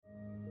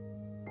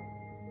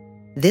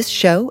This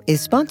show is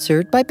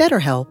sponsored by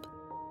BetterHelp.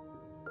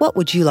 What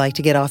would you like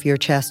to get off your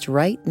chest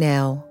right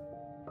now?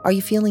 Are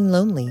you feeling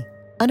lonely,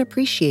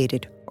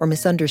 unappreciated, or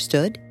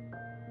misunderstood?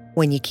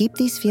 When you keep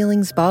these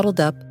feelings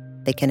bottled up,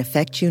 they can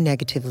affect you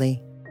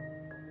negatively.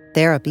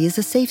 Therapy is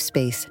a safe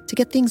space to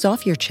get things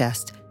off your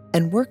chest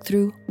and work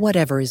through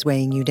whatever is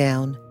weighing you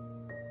down.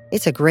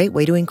 It's a great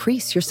way to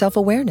increase your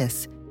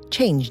self-awareness,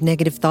 change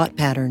negative thought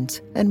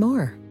patterns, and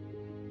more.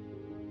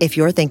 If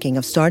you're thinking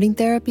of starting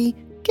therapy,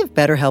 give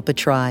BetterHelp a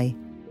try.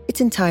 It's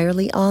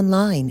entirely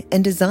online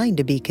and designed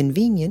to be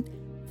convenient,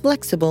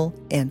 flexible,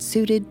 and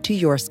suited to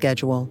your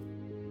schedule.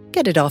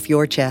 Get it off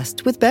your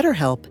chest with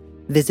BetterHelp.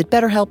 Visit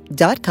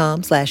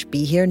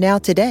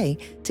BetterHelp.com/BeHereNow today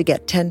to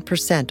get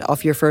 10%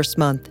 off your first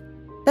month.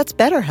 That's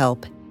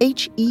BetterHelp,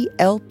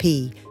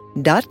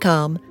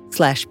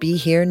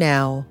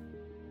 HELP.com/BeHereNow.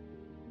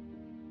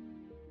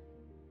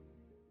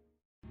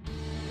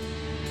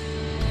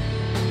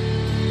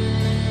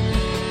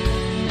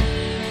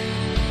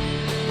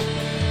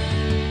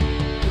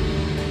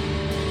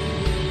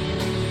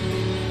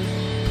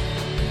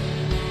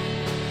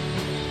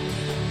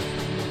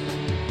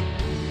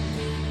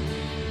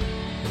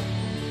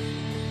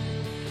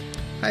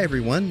 Hi,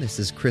 everyone. This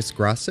is Chris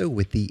Grosso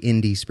with the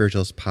Indie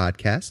Spirituals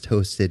podcast,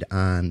 hosted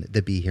on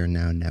the Be Here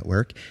Now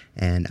network.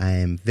 And I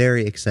am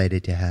very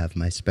excited to have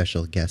my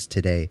special guest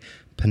today,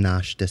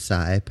 Panache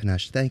Desai.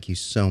 Panache, thank you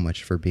so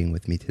much for being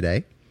with me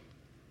today.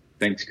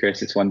 Thanks,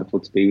 Chris. It's wonderful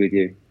to be with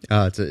you.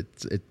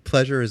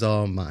 Pleasure is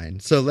all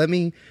mine. So let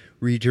me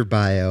read your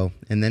bio,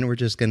 and then we're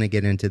just going to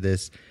get into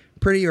this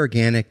pretty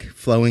organic,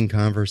 flowing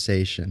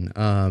conversation,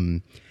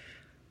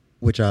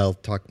 which I'll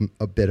talk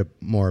a bit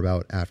more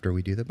about after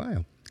we do the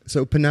bio.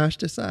 So Panache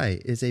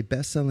Desai is a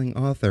best-selling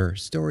author,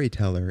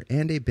 storyteller,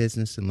 and a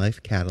business and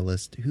life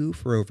catalyst who,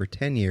 for over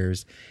 10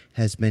 years,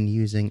 has been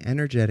using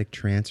energetic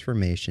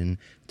transformation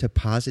to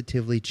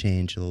positively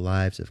change the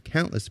lives of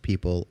countless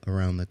people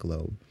around the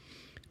globe.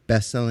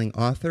 Best-selling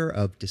author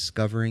of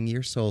Discovering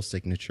Your Soul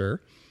Signature,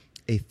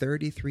 a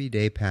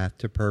 33-day path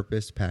to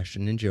purpose,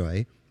 passion, and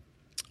joy.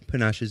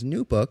 Panache's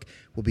new book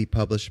will be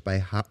published by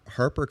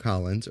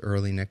HarperCollins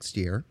early next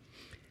year.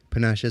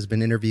 Panache has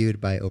been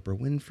interviewed by Oprah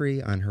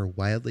Winfrey on her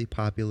wildly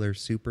popular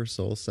Super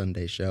Soul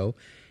Sunday show.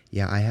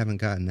 Yeah, I haven't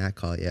gotten that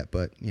call yet,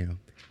 but,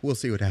 we'll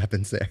see what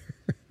happens there.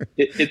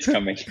 It's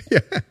coming.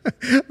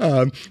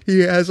 Yeah. He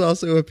has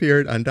also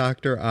appeared on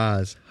Dr.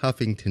 Oz,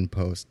 Huffington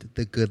Post,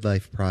 The Good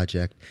Life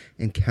Project,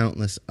 and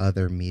countless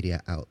other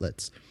media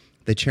outlets.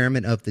 The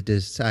chairman of the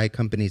Desai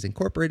Companies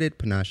Incorporated,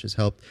 Panache has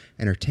helped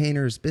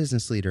entertainers,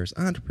 business leaders,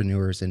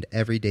 entrepreneurs, and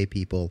everyday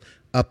people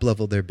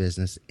up-level their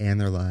business and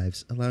their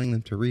lives, allowing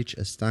them to reach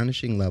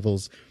astonishing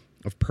levels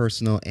of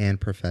personal and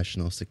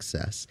professional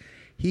success.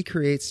 He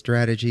creates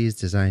strategies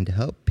designed to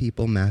help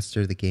people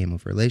master the game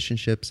of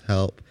relationships,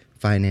 health,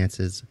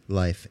 finances,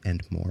 life,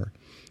 and more.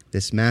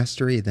 This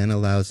mastery then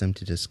allows them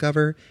to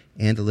discover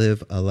and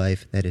live a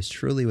life that is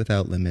truly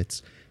without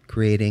limits,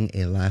 creating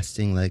a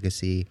lasting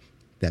legacy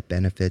that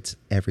benefits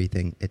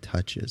everything it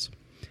touches.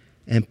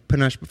 And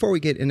Panache, before we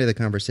get into the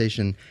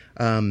conversation,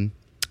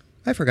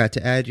 I forgot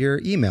to add your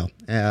email,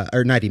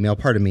 your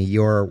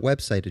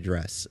website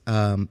address.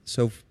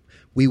 So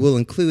we will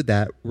include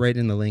that right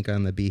in the link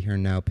on the Be Here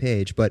Now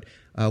page. But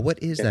what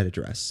is that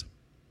address?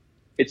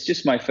 It's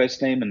just my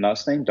first name and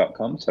last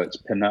name.com. So it's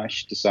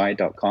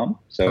panachedesai.com.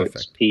 So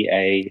Perfect.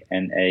 It's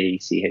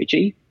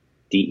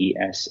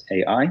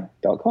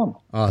PANACHEDESAI.com.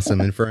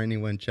 Awesome. And for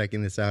anyone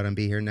checking this out on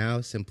Be Here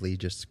Now, simply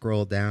just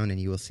scroll down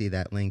and you will see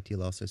that linked.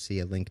 You'll also see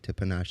a link to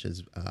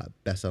Panache's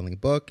best-selling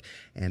book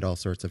and all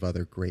sorts of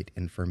other great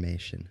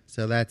information.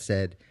 So that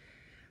said,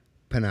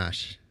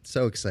 Panache,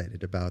 so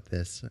excited about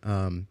this.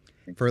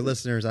 For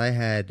listeners, I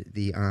had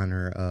the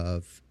honor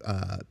of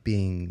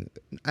being,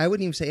 I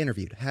wouldn't even say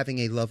interviewed, having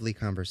a lovely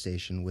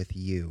conversation with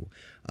you,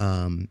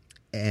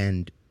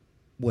 and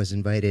was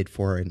invited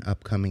for an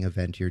upcoming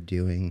event you're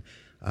doing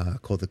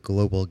called the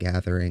Global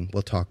Gathering.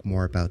 We'll talk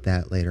more about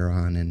that later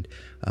on. And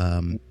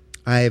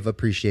I've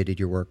appreciated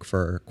your work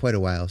for quite a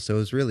while. So it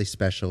was really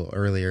special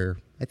earlier,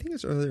 I think it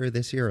was earlier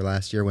this year or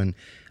last year, when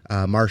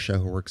Marcia,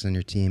 who works on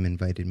your team,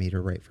 invited me to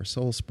write for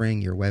Soul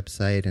Spring, your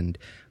website, and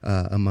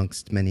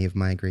amongst many of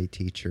my great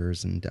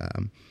teachers. And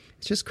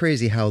it's just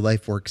crazy how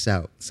life works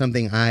out.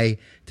 Something I,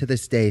 to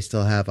this day,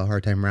 still have a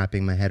hard time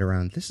wrapping my head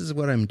around. This is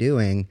what I'm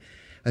doing,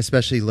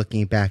 especially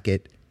looking back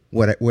at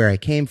where I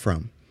came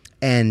from.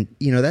 And,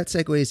 that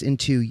segues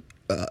into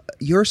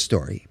your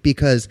story,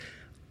 because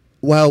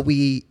while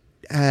we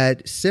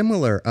had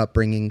similar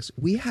upbringings,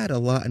 we had a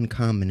lot in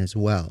common as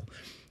well.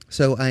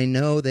 So I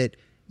know that,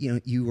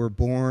 you were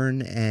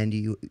born and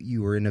you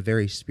were in a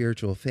very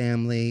spiritual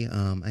family.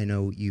 I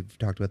know you've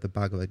talked about the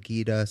Bhagavad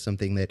Gita,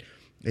 something that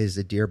is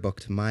a dear book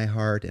to my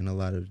heart, and a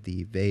lot of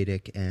the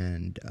Vedic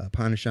and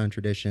Panache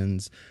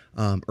traditions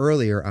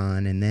earlier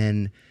on. And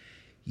then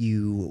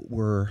you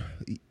were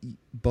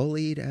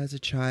bullied as a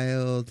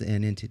child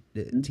and into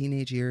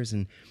teenage years,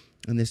 and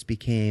this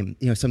became,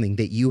 something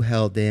that you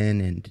held in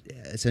and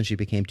essentially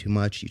became too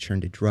much. You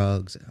turned to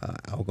drugs,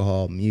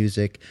 alcohol,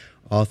 music,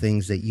 all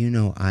things that you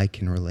know I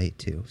can relate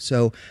to.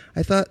 So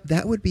I thought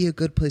that would be a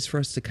good place for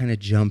us to kind of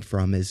jump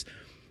from, is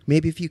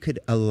maybe if you could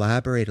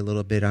elaborate a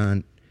little bit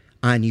on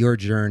your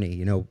journey,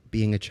 you know,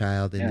 being a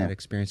child and that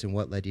experience and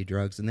what led you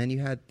drugs. And then you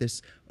had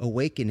this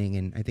awakening,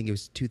 and I think it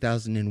was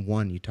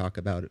 2001 you talk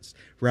about. It's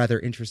rather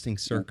interesting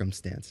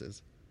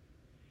circumstances.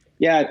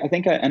 Yeah, I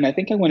think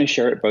I want to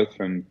share it both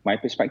from my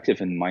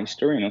perspective and my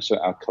story, and also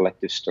our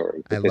collective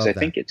story, because I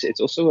think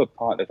it's also a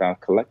part of our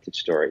collective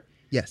story.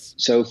 Yes.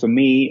 So for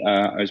me,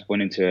 I was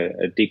born into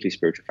a deeply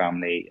spiritual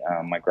family.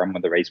 My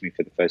grandmother raised me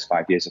for the first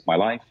 5 years of my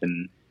life,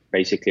 and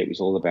basically it was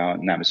all about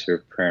an atmosphere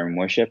of prayer and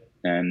worship.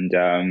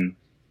 And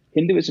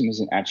Hinduism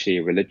isn't actually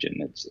a religion.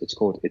 It's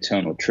called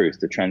Eternal Truth.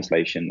 The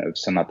translation of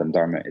Sanatana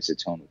Dharma is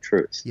Eternal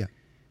Truth. Yeah.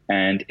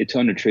 And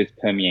Eternal Truth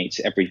permeates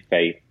every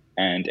faith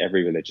and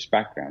every religious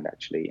background,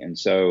 actually. And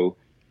so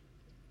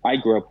I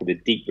grew up with a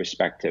deep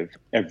respect of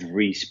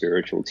every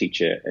spiritual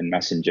teacher and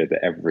messenger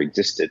that ever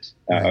existed,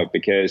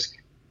 because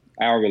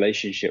our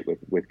relationship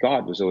with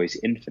God was always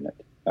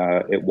infinite.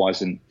 It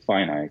wasn't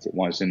finite. It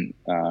wasn't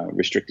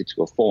restricted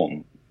to a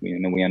form.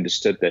 We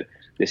understood that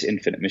this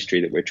infinite mystery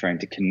that we're trying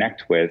to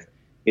connect with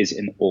is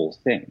in all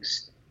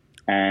things.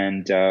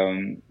 And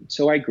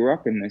so I grew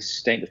up in this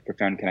state of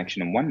profound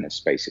connection and oneness,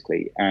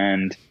 basically.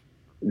 And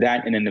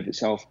that in and of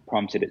itself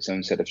prompted its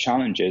own set of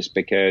challenges,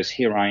 because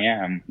here I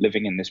am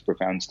living in this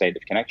profound state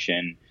of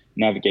connection,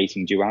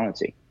 navigating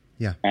duality,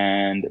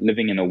 and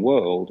living in a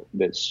world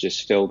that's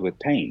just filled with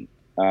pain.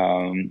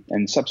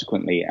 And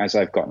subsequently, as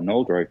I've gotten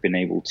older, I've been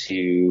able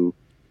to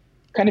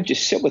kind of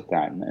just sit with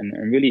that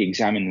and really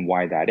examine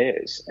why that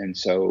is. And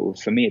so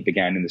for me, it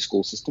began in the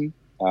school system.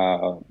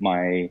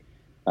 My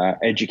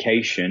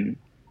education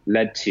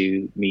led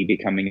to me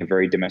becoming a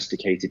very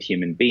domesticated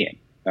human being,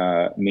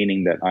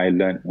 meaning that I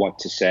learned what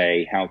to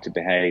say, how to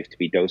behave, to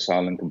be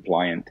docile and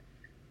compliant,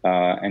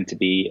 and to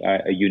be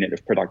a unit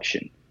of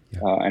production.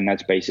 And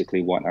that's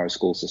basically what our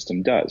school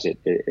system does.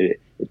 It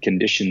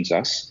conditions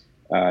us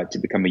to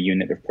become a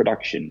unit of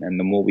production. And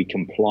the more we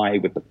comply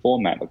with the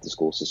format of the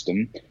school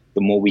system,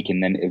 the more we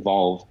can then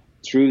evolve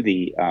through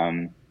the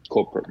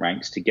corporate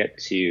ranks to get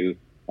to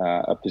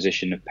a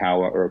position of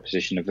power or a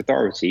position of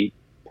authority,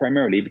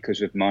 primarily because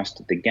we've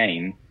mastered the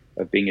game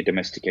of being a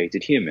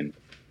domesticated human.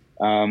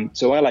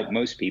 So I, like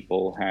most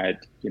people, had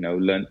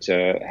learned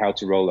how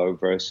to roll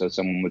over so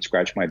someone would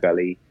scratch my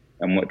belly,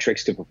 and what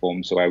tricks to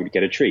perform so I would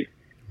get a treat.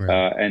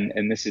 Right.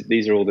 And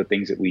these are all the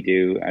things that we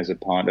do as a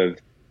part of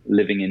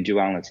living in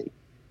duality.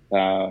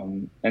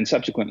 And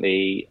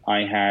subsequently, I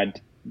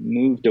had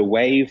moved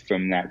away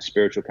from that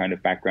spiritual kind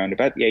of background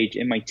about the age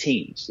in my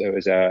teens. There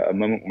was a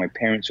moment when my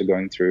parents were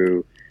going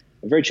through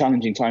a very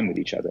challenging time with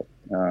each other.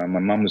 My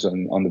mum was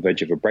on the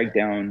verge of a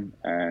breakdown,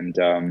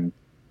 and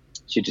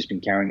she'd just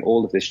been carrying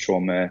all of this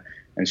trauma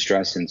and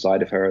stress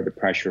inside of her, the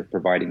pressure of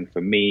providing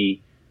for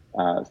me,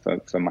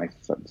 for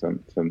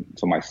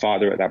my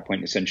father at that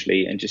point,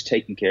 essentially, and just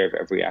taking care of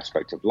every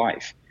aspect of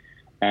life.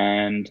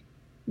 And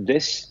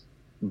this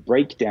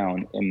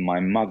breakdown in my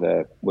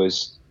mother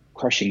was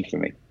crushing for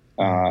me.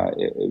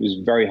 It was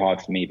very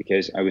hard for me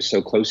because I was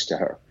so close to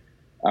her,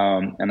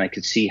 and I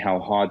could see how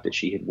hard that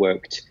she had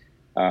worked.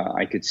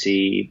 I could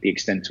see the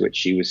extent to which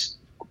she was,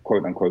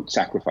 quote unquote,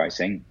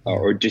 sacrificing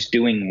or just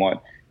doing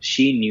what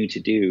she knew to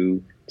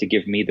do to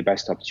give me the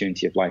best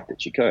opportunity of life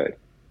that she could.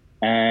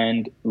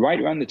 And right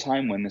around the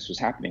time when this was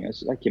happening, I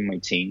was like in my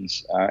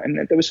teens,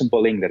 and there was some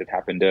bullying that had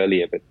happened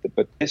earlier,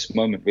 but this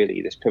moment,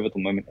 really, this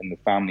pivotal moment in the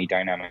family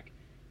dynamic,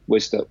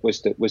 was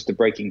the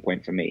breaking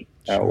point for me,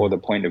 or the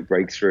point of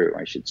breakthrough,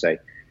 I should say.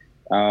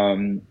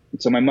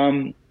 So my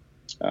mum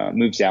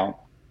moves out,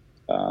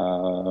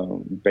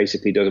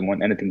 basically doesn't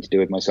want anything to do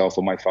with myself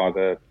or my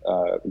father,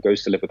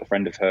 goes to live with a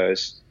friend of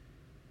hers.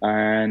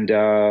 And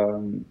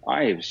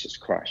I was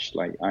just crushed.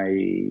 Like,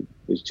 I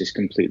was just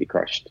completely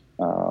crushed.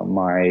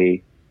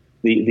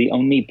 The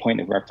only point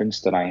of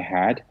reference that I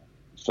had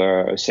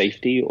for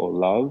safety or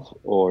love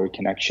or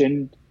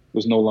connection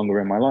was no longer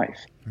in my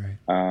life.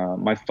 Right.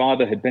 My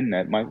father had been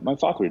there. My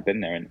father had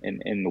been there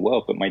in the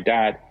world, but my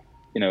dad,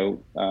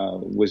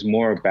 was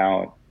more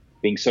about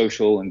being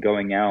social and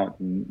going out,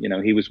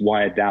 and he was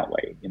wired that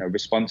way.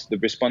 The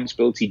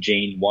responsibility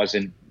gene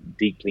wasn't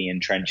deeply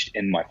entrenched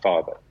in my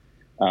father.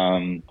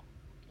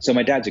 So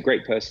my dad's a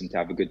great person to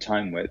have a good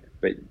time with,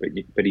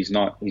 but he's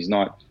not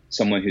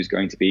someone who's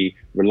going to be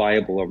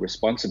reliable or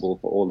responsible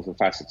for all of the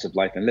facets of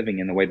life and living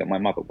in the way that my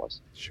mother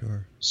was.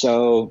 Sure.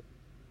 So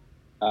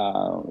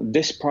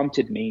this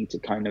prompted me to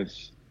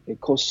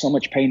it caused so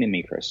much pain in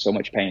me, Chris, so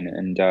much pain.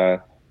 And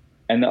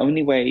the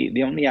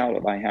only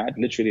outlet I had,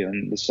 literally,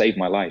 and to save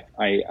my life,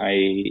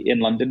 in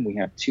London, we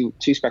have two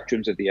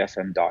spectrums of the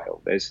FM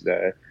dial. There's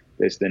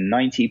the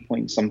 90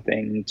 point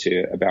something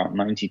to about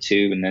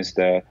 92, and there's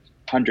the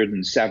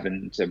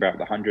 107 to about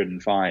the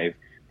 105.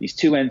 These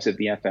two ends of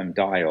the FM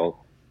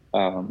dial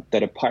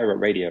that are pirate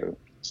radio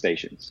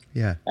stations.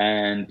 Yeah.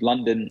 And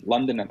London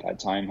at that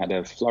time had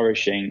a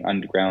flourishing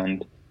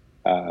underground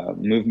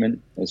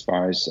movement as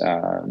far as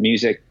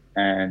music,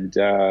 and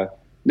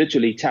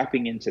literally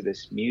tapping into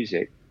this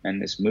music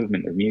and this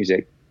movement of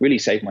music really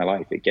saved my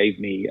life. It gave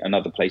me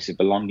another place of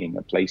belonging,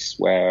 a place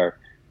where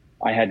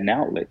I had an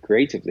outlet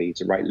creatively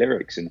to write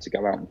lyrics and to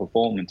go out and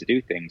perform and to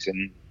do things.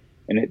 And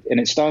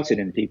it started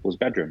in people's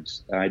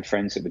bedrooms. I had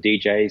friends that were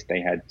DJs. They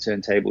had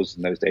turntables.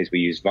 In those days, we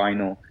used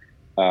vinyl.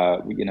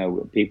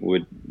 People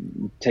would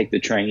take the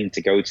train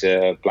to go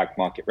to Black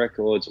Market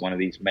Records, one of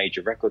these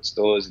major record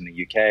stores in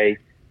the UK,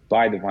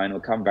 buy the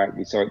vinyl, come back,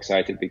 be so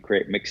excited, we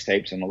create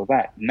mixtapes and all of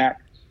that. And that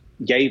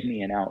gave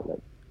me an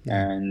outlet.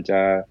 Yeah. And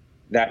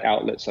that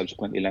outlet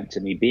subsequently led to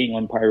me being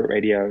on pirate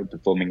radio,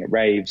 performing at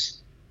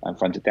raves in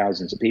front of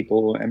thousands of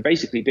people, and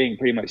basically being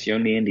pretty much the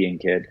only Indian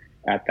kid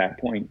at that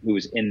point who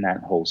was in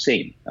that whole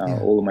scene.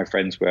 All of my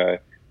friends were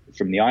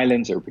from the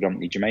islands. They were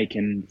predominantly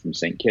Jamaican, from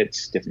St.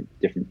 Kitts,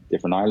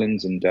 different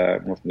islands, and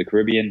more from the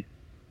Caribbean.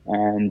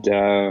 And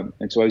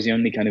so I was the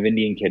only kind of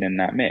Indian kid in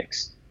that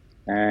mix.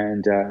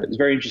 And it was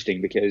very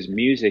interesting because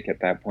music at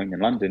that point in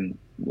London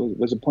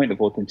was a point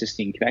of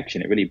authenticity and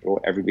connection. It really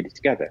brought everybody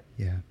together.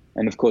 Yeah.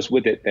 And of course,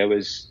 with it, there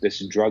was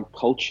this drug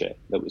culture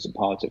that was a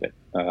part of it.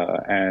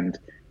 And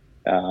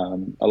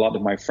a lot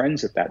of my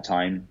friends at that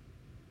time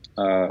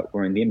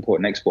were in the import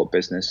and export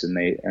business,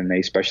 and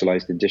they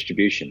specialized in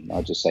distribution.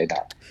 I'll just say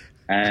that.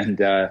 And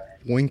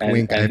wink,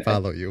 I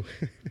follow you.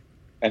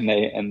 and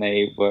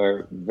they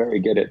were very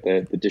good at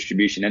the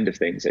distribution end of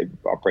things. They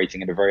were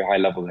operating at a very high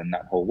level in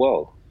that whole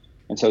world.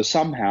 And so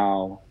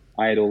somehow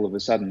I had all of a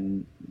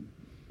sudden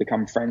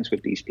become friends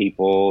with these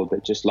people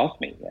that just loved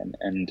me,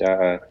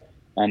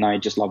 and I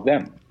just loved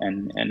them.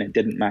 And it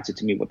didn't matter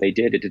to me what they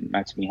did. It didn't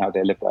matter to me how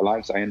they lived their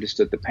lives. I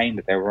understood the pain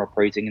that they were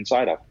operating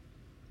inside of.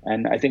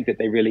 And I think that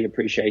they really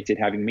appreciated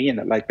having me in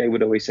it. Like they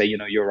would always say,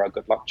 you're our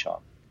good luck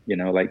charm.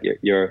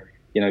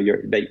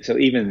 So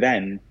even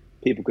then,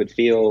 people could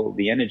feel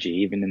the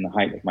energy, even in the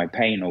height of my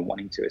pain or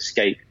wanting to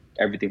escape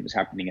everything that was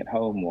happening at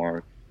home,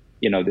 or,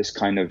 this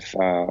kind of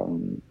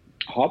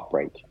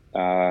heartbreak.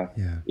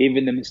 Even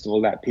in the midst of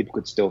all that, people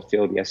could still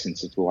feel the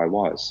essence of who I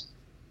was.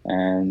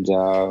 And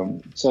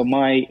so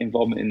my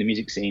involvement in the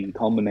music scene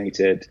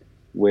culminated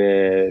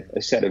with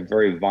a set of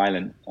very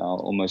violent,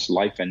 almost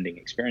life-ending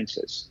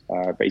experiences.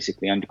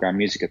 Basically, underground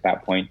music at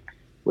that point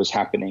was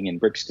happening in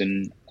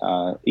Brixton,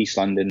 East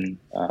London,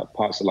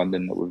 parts of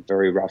London that were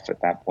very rough at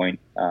that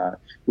point.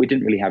 We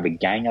didn't really have a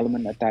gang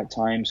element at that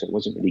time, so it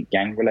wasn't really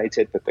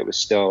gang-related, but there was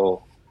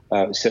still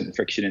certain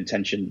friction and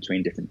tension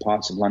between different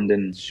parts of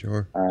London,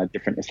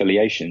 different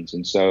affiliations.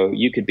 And so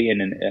you could be in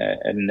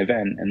an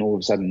event, and all of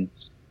a sudden,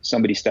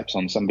 somebody steps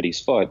on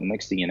somebody's foot, and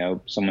next thing you know,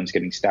 someone's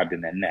getting stabbed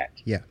in their neck.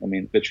 Yeah. I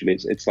mean, literally,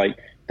 it's like,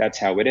 that's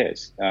how it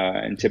is.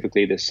 And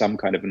typically there's some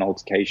kind of an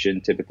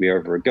altercation, typically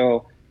over a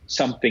girl.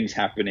 Something's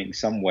happening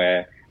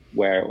somewhere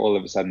where all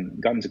of a sudden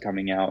guns are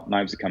coming out,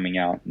 knives are coming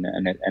out,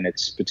 and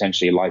it's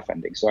potentially life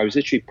ending. So I was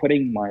literally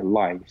putting my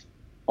life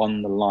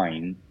on the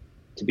line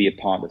to be a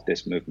part of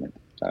this movement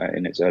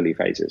in its early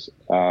phases.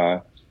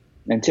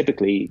 And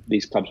typically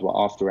these clubs were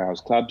after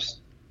hours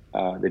clubs.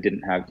 They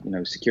didn't have,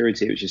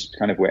 security. It was just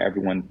kind of where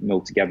everyone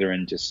milled together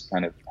and just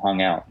kind of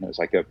hung out. And it was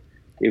like it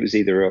was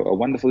either a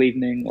wonderful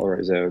evening or it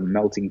was a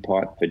melting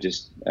pot for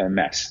just a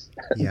mess,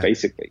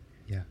 basically.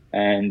 Yeah.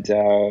 And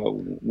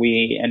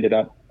we ended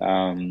up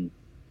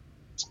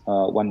one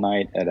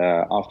night at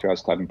a after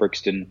hours club in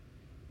Brixton.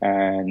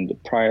 And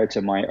prior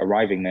to my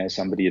arriving there,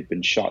 somebody had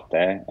been shot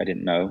there. I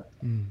didn't know.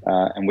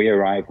 And we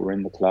arrived. We're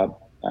in the club.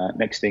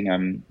 Next thing,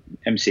 I'm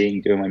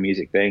emceeing, doing my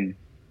music thing.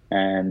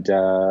 And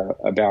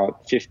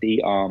about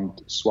 50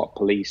 armed SWAT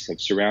police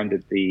have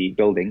surrounded the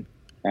building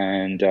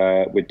and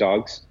with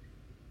dogs,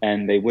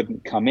 and they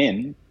wouldn't come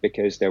in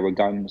because there were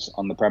guns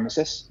on the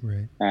premises.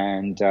 Right.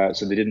 And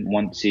so they didn't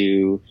want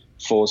to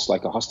force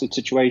like a hostage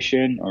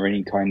situation or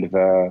any kind of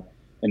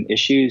an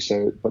issue.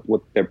 But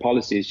what their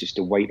policy is just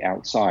to wait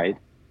outside,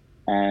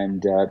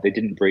 and they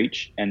didn't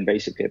breach. And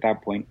basically at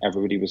that point,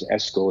 everybody was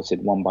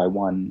escorted one by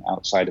one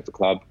outside of the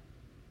club,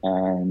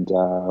 and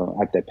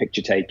had their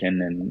picture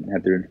taken and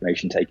had their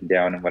information taken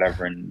down and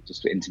whatever, and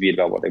just interviewed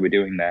about what they were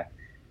doing there.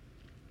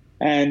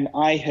 And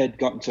I had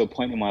gotten to a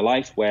point in my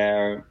life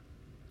where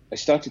I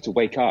started to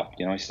wake up.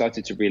 I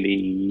started to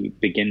really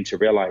begin to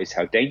realize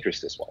how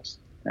dangerous this was.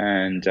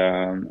 And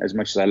as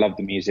much as I love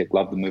the music,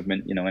 love the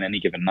movement, in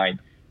any given night,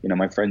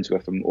 my friends were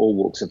from all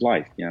walks of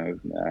life,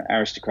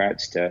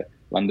 aristocrats to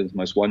London's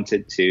most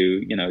wanted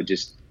to,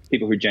 just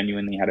people who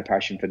genuinely had a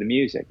passion for the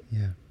music.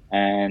 Yeah.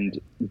 And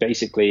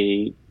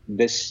basically,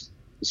 this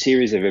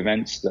series of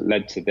events that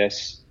led to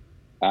this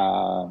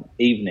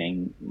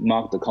evening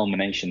marked the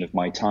culmination of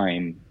my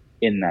time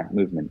in that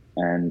movement.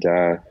 And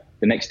the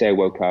next day I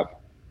woke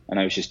up and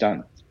I was just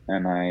done.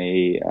 And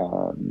I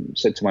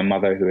said to my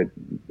mother, who had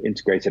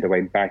integrated her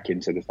way back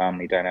into the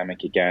family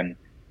dynamic again,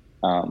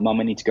 Mum,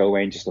 I need to go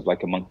away and just live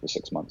like a monk for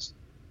 6 months.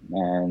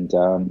 And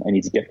I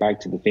need to get back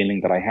to the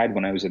feeling that I had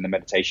when I was in the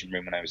meditation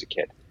room when I was a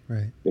kid.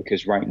 Right.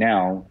 Because right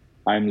now,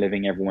 I'm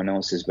living everyone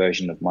else's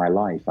version of my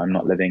life. I'm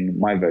not living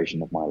my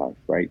version of my life,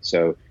 right?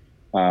 So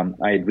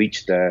I had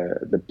reached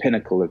the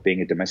pinnacle of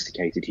being a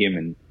domesticated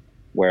human,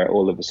 where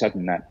all of a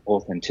sudden that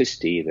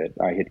authenticity that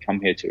I had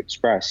come here to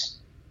express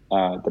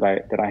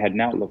that I had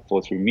an outlook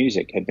for through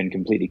music had been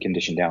completely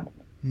conditioned down on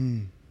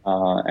me.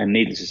 And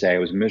needless to say, I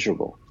was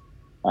miserable.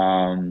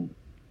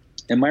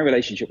 And my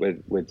relationship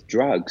with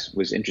drugs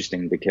was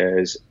interesting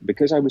because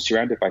I was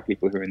surrounded by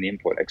people who are in the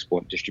import,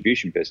 export, and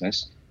distribution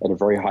business at a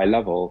very high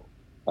level.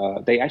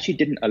 They actually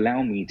didn't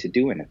allow me to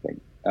do anything.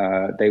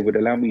 They would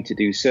allow me to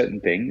do certain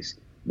things,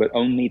 but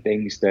only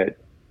things that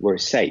were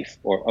safe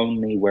or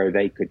only where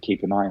they could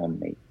keep an eye on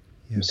me.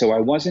 Yeah. So I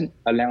wasn't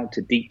allowed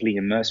to deeply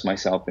immerse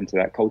myself into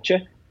that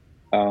culture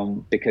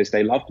because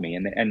they loved me.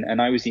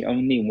 And I was the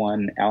only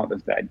one out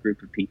of that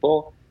group of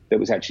people that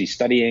was actually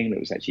studying, that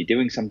was actually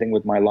doing something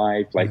with my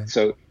life. Like,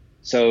 right.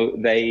 So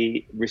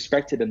they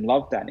respected and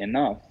loved that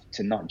enough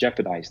to not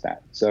jeopardize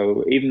that.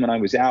 So even when I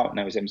was out and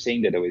I was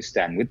emceeing, they'd always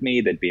stand with me,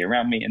 they'd be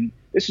around me. And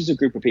this was a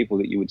group of people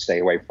that you would stay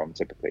away from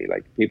typically.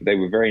 Like people, they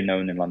were very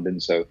known in London.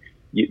 So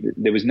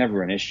there was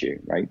never an issue,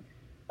 right?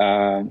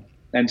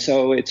 And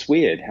so it's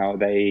weird how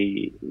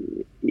they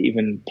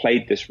even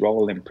played this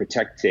role in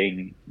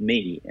protecting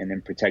me and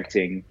in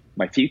protecting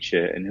my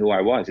future and who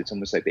I was. It's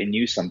almost like they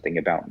knew something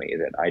about me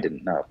that I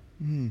didn't know,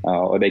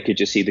 or they could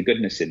just see the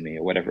goodness in me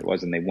or whatever it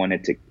was, and they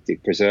wanted to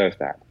preserve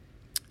that.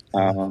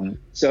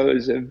 So it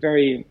was a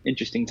very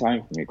interesting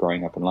time for me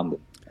growing up in London,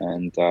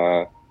 and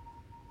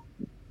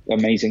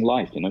amazing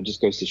life.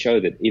 Just goes to show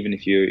that even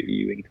if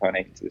you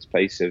incarnate into this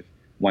place of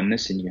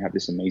oneness and you have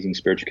this amazing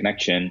spiritual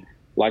connection,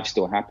 life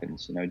still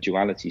happens.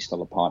 Duality is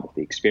still a part of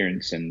the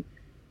experience, and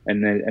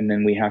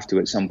then we have to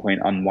at some point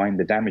unwind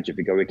the damage of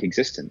egoic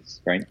existence,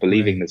 right?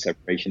 Believing that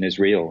separation is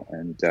real,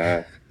 and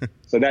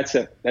so that's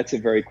a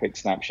very quick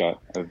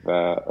snapshot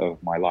of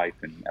my life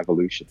and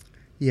evolution.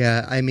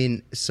 Yeah, I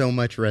mean, so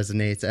much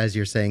resonates. As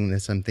you're saying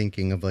this, I'm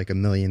thinking of like a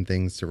million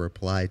things to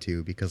reply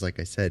to because, like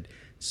I said,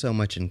 so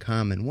much in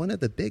common. One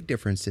of the big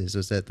differences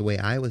was that the way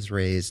I was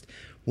raised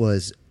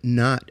was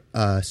not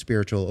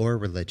spiritual or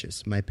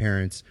religious. My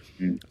parents,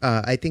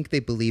 I think they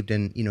believed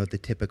in, the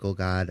typical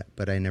God,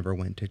 but I never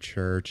went to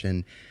church.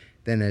 And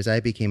then as I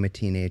became a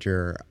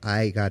teenager,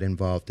 I got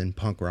involved in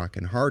punk rock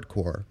and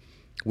hardcore,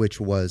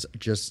 which was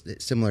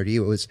just similar to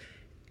you. It was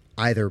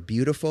either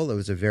beautiful, it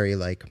was a very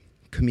like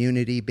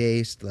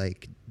community-based,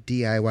 like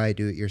DIY,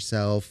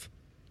 do-it-yourself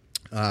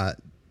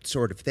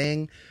sort of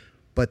thing,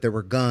 but there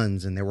were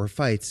guns and there were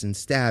fights and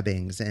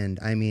stabbings, and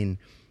I mean,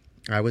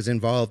 I was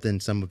involved in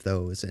some of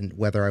those, and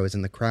whether I was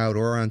in the crowd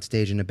or on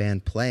stage in a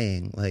band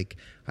playing, like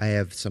I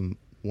have some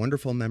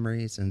wonderful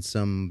memories and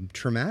some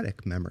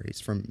traumatic memories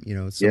from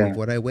some of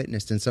what I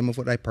witnessed and some of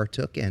what I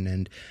partook in,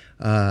 and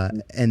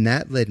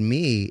that led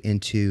me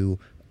into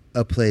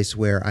a place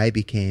where I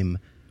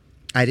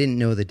didn't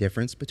know the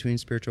difference between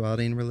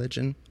spirituality and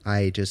religion.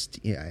 I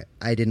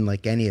didn't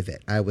like any of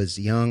it. I was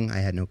young. I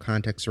had no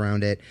context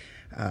around it.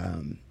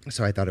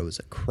 So I thought it was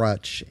a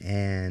crutch,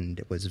 and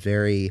it was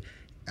very,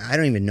 I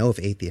don't even know if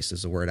atheist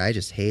is a word. I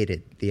just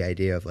hated the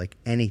idea of like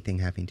anything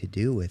having to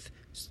do with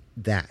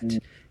that.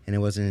 And it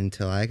wasn't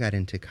until I got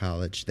into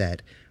college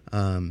that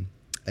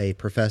a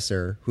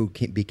professor who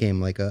became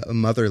like a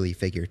motherly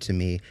figure to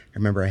me. I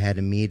remember I had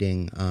a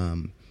meeting.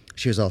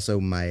 She was also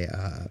my...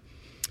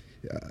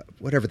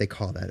 whatever they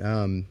call that.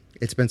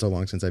 It's been so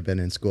long since I've been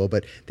in school,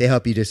 but they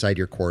help you decide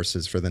your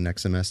courses for the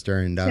next semester.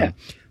 And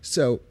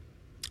so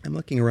I'm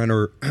looking around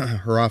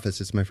her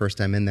office. It's my first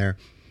time in there.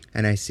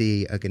 And I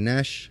see a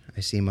Ganesh, I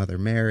see Mother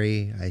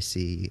Mary, I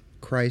see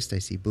Christ, I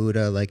see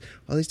Buddha, like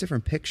all these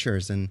different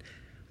pictures. And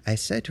I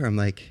said to her, I'm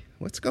like,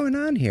 what's going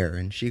on here?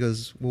 And she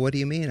goes, well, what do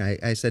you mean?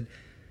 I said,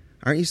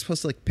 aren't you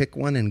supposed to like pick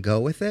one and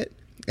go with it?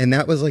 And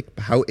that was like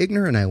how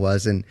ignorant I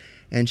was. And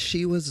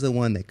she was the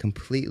one that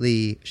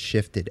completely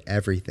shifted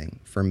everything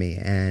for me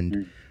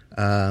and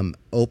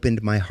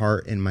opened my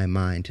heart and my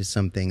mind to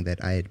something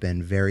that I had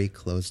been very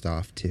closed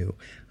off to.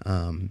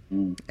 And,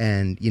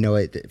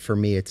 for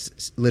me,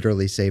 it's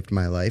literally saved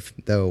my life,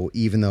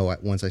 even though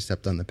once I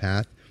stepped on the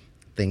path,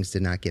 things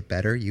did not get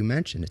better. You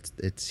mentioned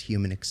it's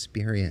human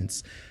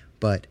experience,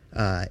 but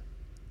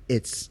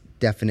it's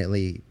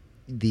definitely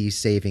the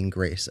saving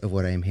grace of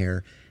what I'm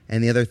here.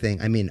 And the other thing,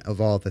 I mean,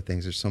 of all the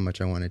things, there's so much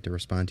I wanted to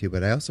respond to,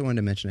 but I also wanted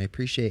to mention, I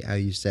appreciate how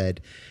you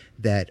said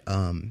that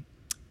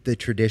the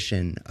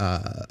tradition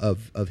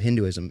of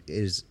Hinduism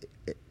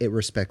it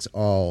respects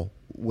all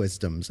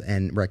wisdoms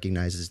and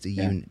recognizes the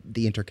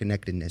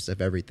interconnectedness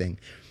of everything,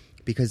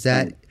 because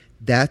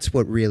that's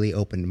what really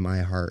opened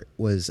my heart.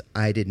 Was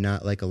I did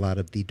not like a lot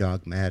of the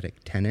dogmatic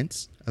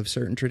tenets of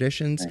certain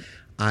traditions.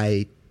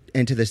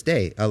 And to this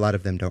day, a lot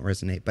of them don't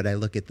resonate, but I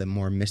look at the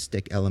more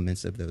mystic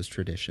elements of those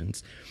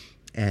traditions.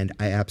 And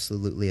I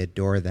absolutely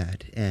adore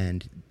that.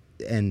 And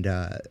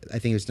I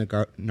think it was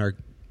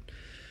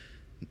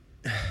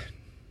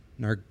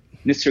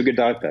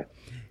Nisargadatta.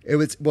 It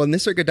was,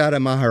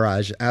 Nisargadatta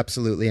Maharaj,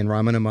 absolutely, and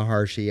Ramana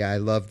Maharshi. I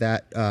love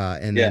that.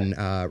 And then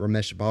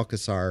Ramesh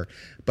Balkasar.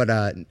 But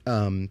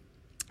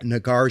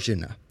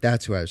Nagarjuna,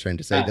 that's who I was trying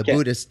to say, the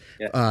Buddhist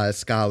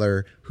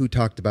scholar who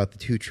talked about the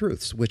two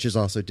truths, which is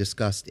also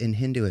discussed in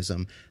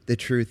Hinduism. The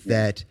truth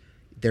that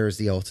there is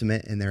the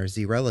ultimate and there is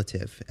the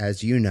relative.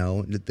 As you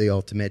know, the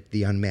ultimate,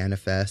 the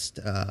unmanifest,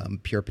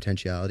 pure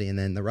potentiality, and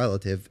then the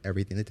relative,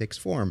 everything that takes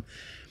form.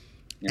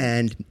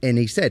 Yeah. And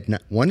he said,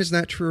 one is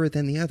not truer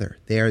than the other.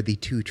 They are the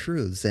two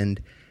truths.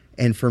 And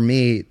for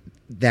me,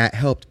 that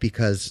helped,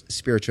 because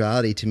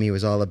spirituality to me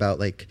was all about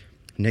like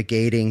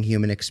negating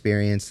human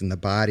experience, and the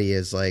body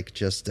is like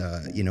just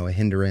a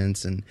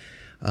hindrance, and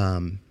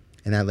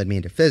that led me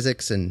into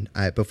physics. And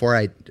before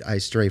I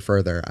stray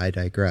further, I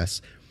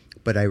digress.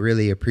 But I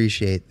really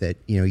appreciate that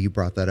you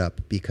brought that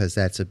up, because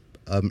that's a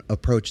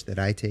approach that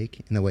I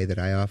take in the way that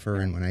I offer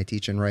and when I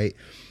teach and write,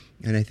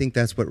 and I think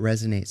that's what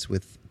resonates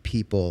with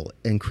people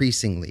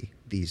increasingly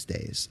these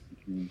days.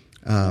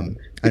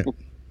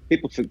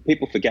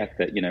 People forget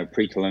that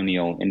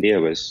pre-colonial India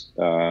was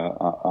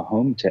a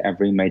home to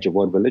every major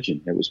world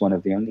religion. It was one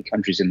of the only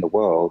countries in the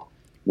world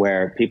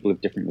where people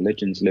of different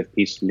religions lived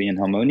peacefully and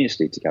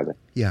harmoniously together.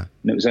 Yeah.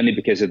 And it was only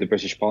because of the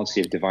British policy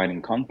of divide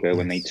and conquer,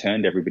 when they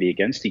turned everybody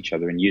against each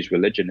other and used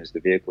religion as the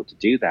vehicle to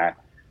do that,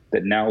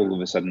 that now all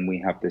of a sudden we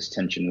have this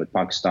tension with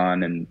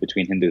Pakistan and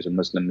between Hindus and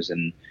Muslims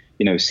and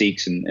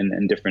Sikhs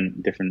and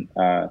different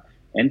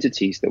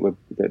entities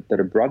that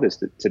are brothers,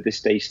 that to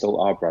this day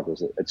still are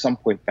brothers. At some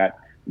point, that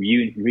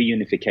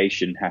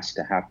reunification has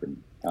to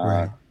happen,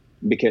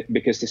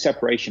 because the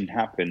separation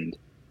happened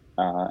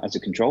as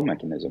a control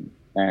mechanism,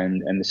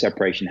 and the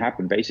separation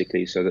happened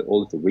basically so that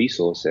all of the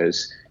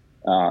resources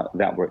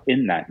that were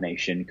in that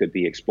nation could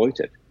be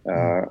exploited.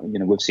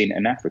 We've seen it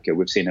in Africa,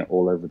 we've seen it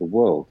all over the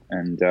world,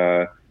 and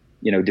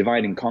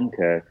divide and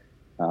conquer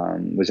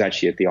was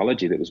actually a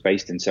theology that was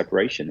based in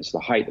separation. It's the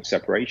height of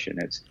separation.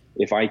 It's,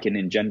 if I can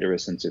engender a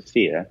sense of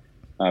fear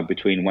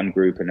between one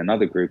group and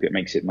another group, it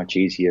makes it much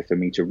easier for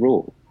me to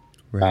rule.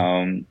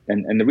 Right.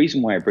 And the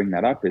reason why I bring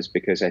that up is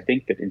because I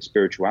think that in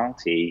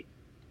spirituality,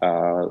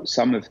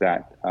 some of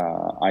that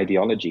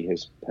ideology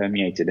has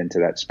permeated into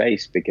that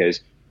space,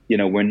 because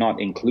we're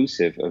not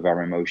inclusive of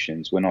our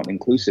emotions, we're not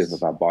inclusive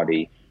of our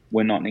body,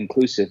 we're not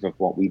inclusive of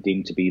what we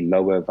deem to be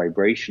lower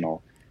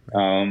vibrational.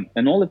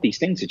 And all of these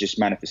things are just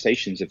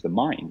manifestations of the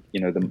mind.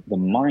 The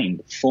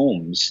mind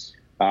forms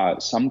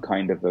some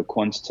kind of a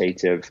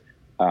quantitative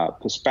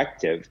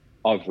perspective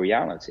of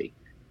reality.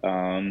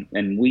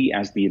 And we,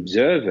 as the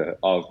observer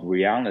of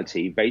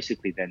reality,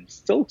 basically then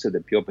filter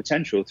the pure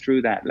potential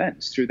through that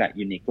lens, through that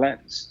unique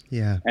lens.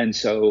 Yeah. And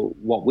so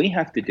what we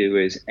have to do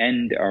is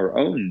end our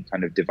own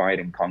kind of divide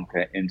and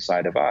conquer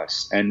inside of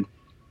us. And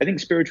I think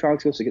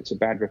spirituality also gets a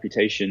bad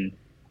reputation,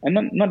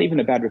 and not even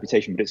a bad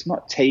reputation, but it's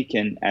not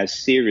taken as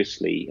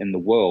seriously in the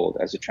world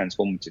as a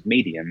transformative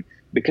medium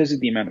because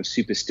of the amount of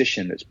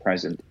superstition that's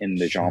present in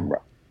the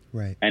genre.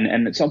 Right.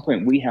 And at some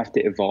point we have to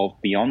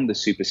evolve beyond the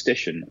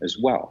superstition as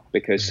well,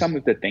 because some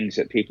of the things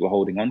that people are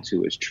holding on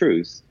to as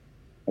truth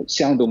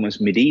sound almost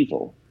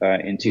medieval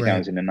in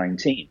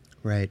 2019.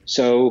 Right.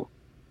 So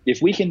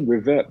if we can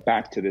revert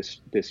back to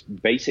this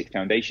basic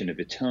foundation of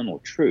eternal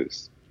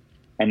truth,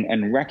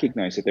 and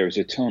recognize that there is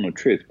eternal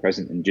truth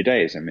present in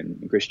Judaism,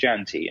 in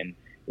Christianity,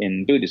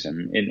 in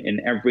Buddhism, in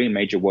every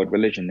major world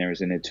religion, there is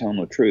an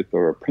eternal truth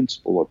or a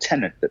principle or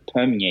tenet that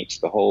permeates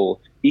the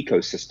whole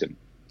ecosystem.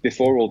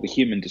 Before all the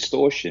human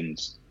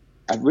distortions,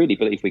 I really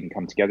believe we can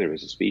come together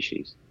as a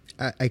species.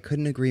 I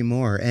couldn't agree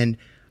more. And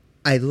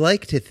I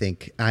like to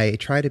think, I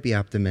try to be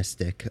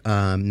optimistic,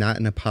 not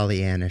in a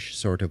Pollyannish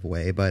sort of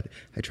way, but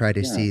I try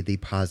to see the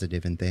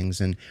positive in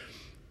things. And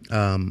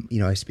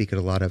I speak at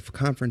a lot of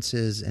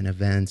conferences and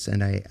events,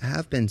 and I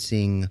have been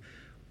seeing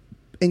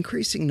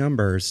increasing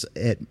numbers,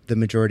 at the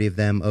majority of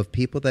them, of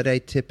people that I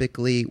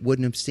typically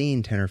wouldn't have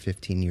seen 10 or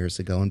 15 years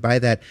ago. And by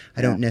that,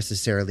 I don't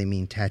necessarily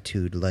mean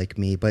tattooed like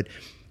me, but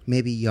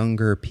maybe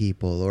younger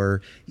people,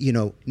 or,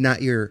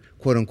 not your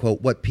quote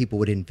unquote, what people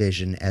would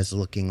envision as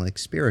looking like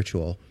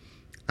spiritual.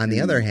 On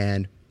the other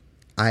hand,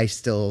 I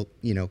still,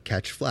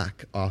 catch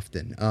flack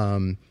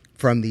often,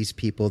 from these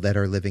people that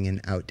are living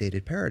in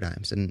outdated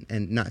paradigms,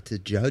 and not to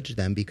judge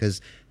them, because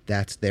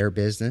that's their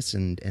business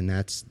and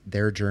that's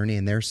their journey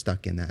and they're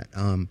stuck in that.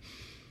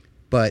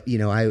 But,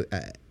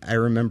 I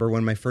remember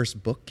when my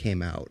first book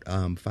came out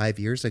 5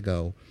 years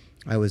ago,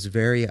 I was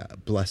very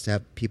blessed to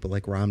have people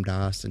like Ram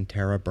Dass and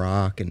Tara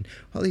Brach and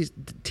all these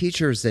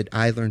teachers that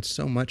I learned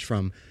so much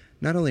from,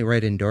 not only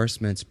write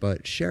endorsements,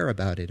 but share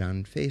about it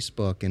on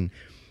Facebook. And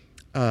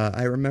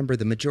I remember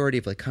the majority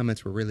of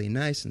comments were really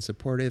nice and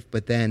supportive,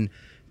 but then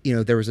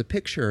there was a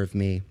picture of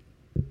me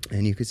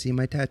and you could see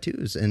my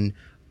tattoos, and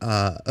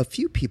a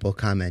few people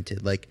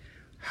commented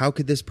how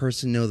could this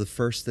person know the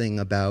first thing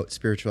about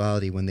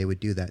spirituality when they would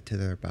do that to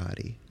their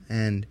body?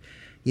 And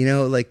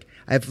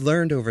I've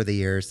learned over the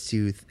years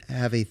to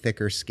have a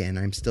thicker skin.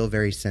 I'm still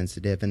very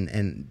sensitive,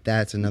 and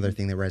that's another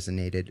thing that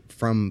resonated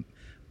from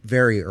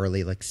very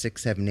early,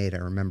 6, 7, 8. I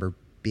remember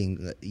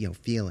being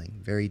feeling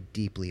very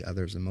deeply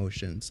others'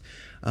 emotions.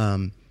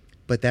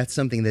 But that's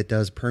something that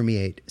does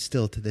permeate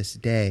still to this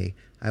day.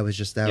 I was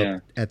just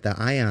out at the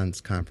IONS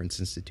conference,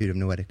 Institute of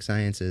Noetic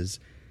Sciences,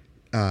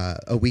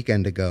 a week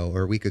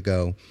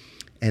ago,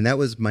 and that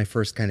was my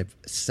first kind of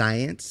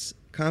science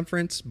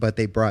conference. But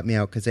they brought me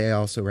out because they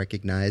also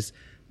recognize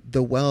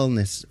the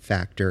wellness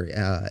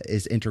factor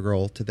is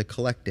integral to the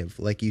collective.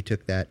 Like you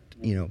took that,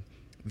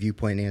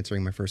 viewpoint in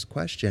answering my first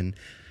question.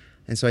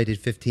 And so I did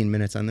 15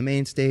 minutes on the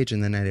main stage,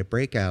 and then I had a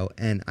breakout,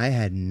 and I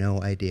had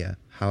no idea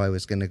how I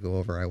was going to go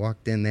over. I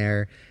walked in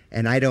there,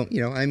 and I don't,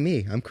 I'm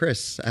me. I'm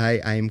Chris.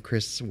 I'm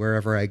Chris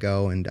wherever I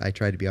go, and I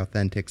try to be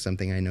authentic,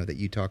 something I know that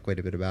you talk quite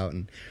a bit about.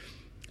 And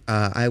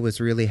I was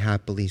really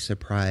happily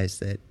surprised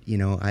that,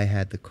 I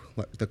had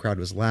the crowd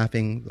was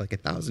laughing, like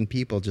 1,000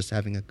 people just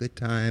having a good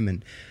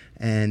time.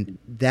 And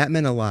that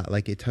meant a lot.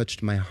 Like, it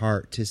touched my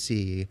heart to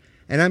see,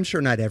 and I'm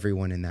sure not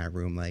everyone in that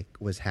room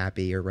was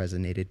happy or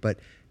resonated, but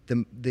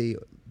the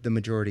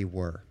majority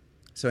were.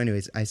 So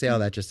anyways, I say all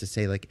that just to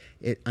say,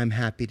 I'm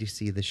happy to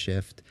see the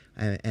shift,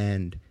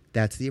 and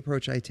that's the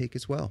approach I take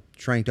as well,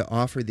 trying to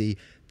offer the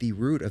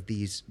root of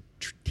these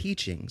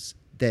teachings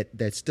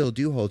that still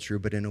do hold true,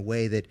 but in a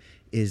way that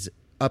is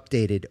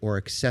updated or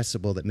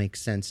accessible that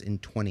makes sense in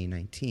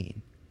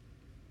 2019.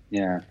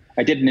 Yeah.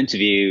 I did an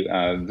interview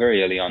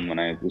very early on when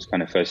I was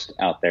kind of first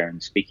out there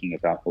and speaking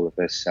about all of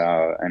this,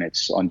 and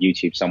it's on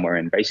YouTube somewhere.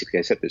 And basically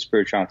I said that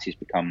spirituality has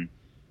become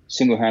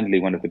single-handedly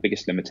one of the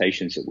biggest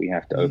limitations that we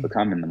have to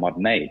overcome in the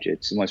modern age.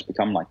 It's almost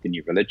become like the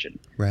new religion.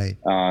 Right.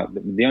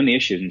 The only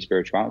issue in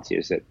spirituality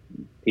is that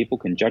people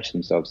can judge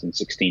themselves in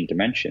 16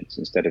 dimensions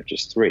instead of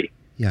just 3.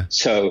 Yeah.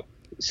 So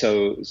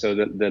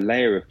the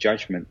layer of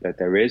judgment that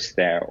there is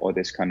there, or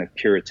this kind of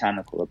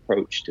puritanical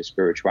approach to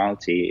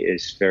spirituality,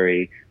 is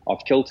very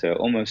off kilter,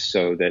 almost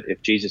so that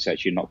if Jesus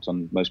actually knocked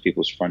on most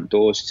people's front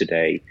doors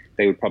today,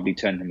 they would probably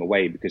turn him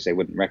away because they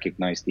wouldn't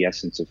recognize the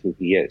essence of who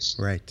he is.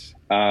 Right.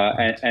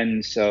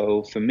 And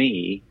so for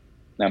me,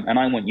 and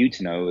I want you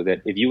to know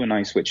that if you and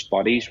I switched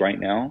bodies right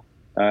now,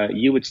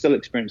 you would still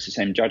experience the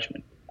same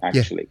judgment,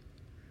 actually.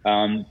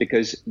 Yeah.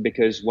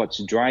 Because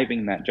what's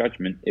driving that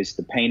judgment is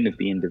the pain of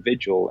the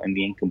individual and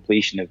the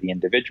incompletion of the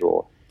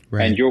individual.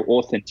 Right. And your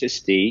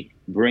authenticity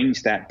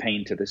brings that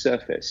pain to the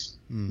surface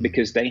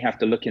because they have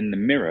to look in the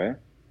mirror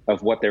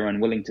of what they're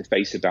unwilling to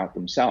face about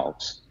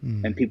themselves.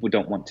 And people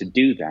don't want to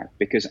do that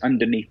because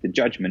underneath the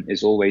judgment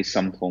is always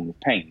some form of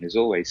pain. There's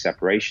always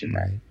separation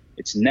there.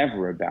 It's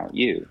never about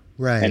you.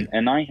 Right.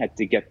 And I had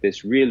to get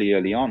this really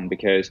early on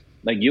because,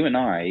 like, you and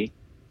I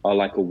are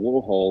like a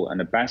Warhol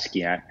and a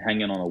Basquiat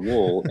hanging on a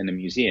wall in a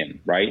museum,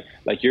 right?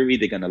 Like, you're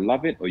either going to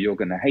love it or you're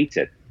going to hate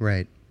it.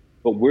 Right.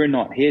 But we're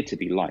not here to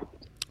be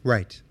liked.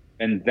 Right.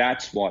 And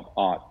that's what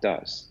art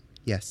does.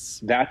 Yes.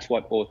 That's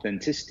what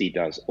authenticity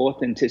does.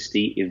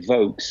 Authenticity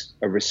evokes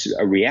a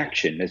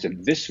reaction. There's a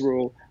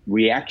visceral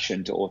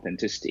reaction to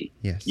authenticity.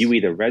 Yes. You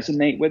either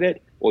resonate with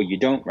it or you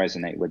don't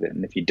resonate with it.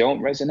 And if you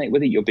don't resonate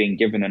with it, you're being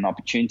given an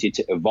opportunity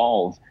to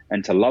evolve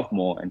and to love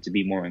more and to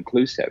be more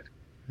inclusive.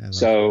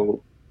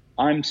 So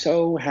I'm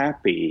so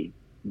happy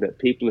that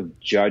people have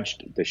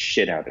judged the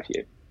shit out of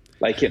you.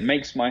 Like, it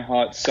makes my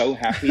heart so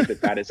happy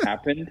that has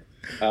happened,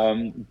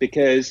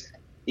 because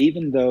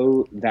even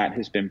though that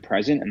has been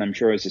present, and I'm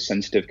sure as a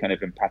sensitive kind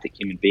of empathic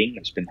human being,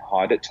 that's been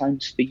hard at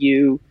times for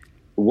you,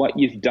 what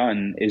you've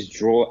done is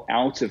draw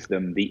out of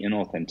them the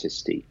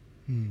inauthenticity.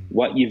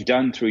 What you've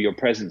done through your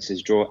presence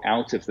is draw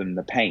out of them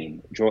the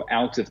pain, draw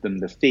out of them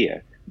the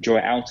fear, draw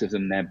out of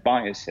them their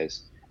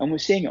biases. And we're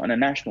seeing it on a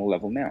national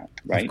level now,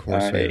 right? Of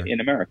course,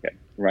 in America,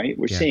 right?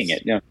 We're seeing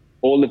it.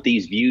 All of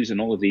these views and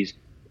all of these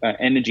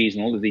energies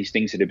and all of these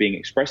things that are being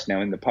expressed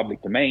now in the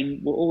public domain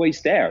were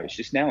always there. It's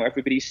just now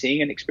everybody's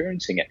seeing and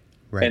experiencing it.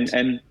 Right.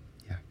 And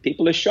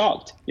people are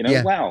shocked,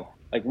 wow,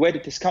 like, where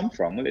did this come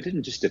from? Well, it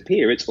didn't just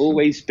appear. It's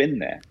always been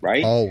there,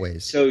 right?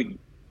 Always. So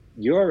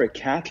you're a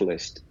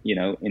catalyst,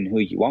 in who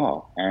you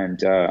are.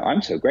 And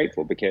I'm so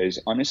grateful because,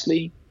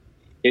 honestly,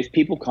 if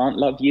people can't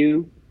love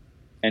you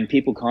and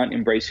people can't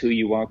embrace who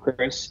you are,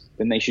 Chris,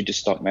 then they should just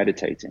stop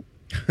meditating.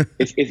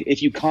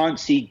 If you can't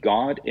see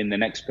God in the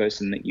next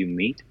person that you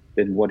meet,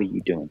 then what are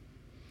you doing?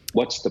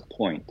 What's the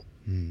point?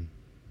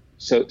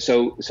 So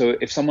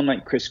if someone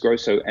like Chris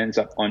Grosso ends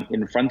up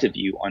in front of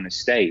you on a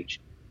stage,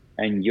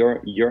 and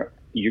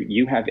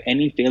you have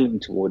any feeling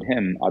toward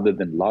him other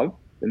than love,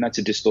 then that's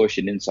a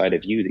distortion inside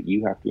of you that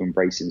you have to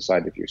embrace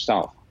inside of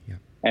yourself. Yeah.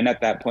 And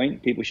at that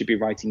point, people should be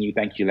writing you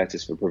thank you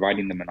letters for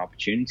providing them an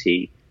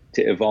opportunity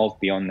to evolve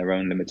beyond their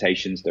own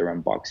limitations, their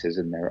own boxes,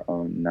 and their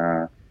own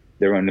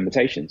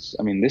limitations.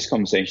 I mean, this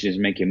conversation is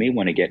making me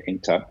want to get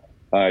inked up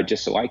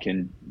just so I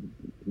can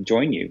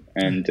join you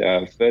and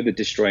further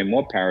destroy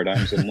more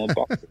paradigms and more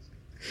boxes,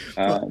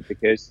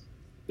 because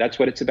that's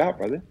what it's about,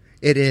 brother.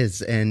 It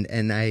is,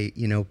 and I,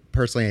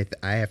 personally,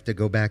 I have to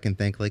go back and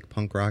thank like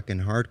punk rock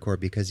and hardcore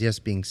because, yes,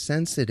 being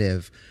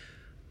sensitive,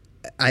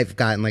 I've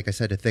gotten, like I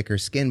said, a thicker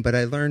skin, but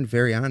I learned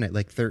very on it,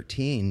 like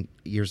 13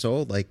 years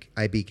old, like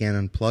I began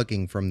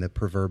unplugging from the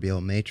proverbial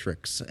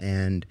matrix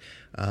and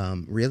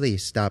really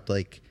stopped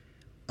like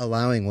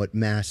allowing what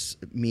mass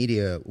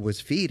media was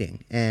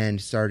feeding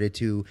and started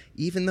to,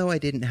 even though I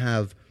didn't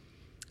have,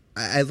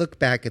 I look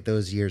back at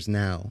those years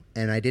now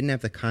and I didn't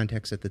have the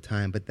context at the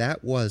time, but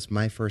that was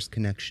my first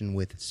connection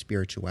with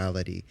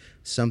spirituality,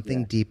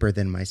 something deeper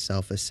than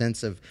myself, a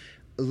sense of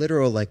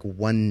literal like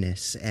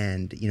oneness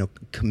and,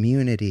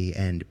 community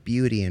and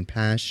beauty and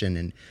passion.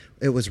 And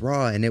it was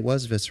raw and it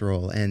was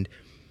visceral. And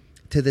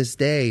to this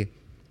day,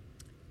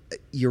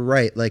 you're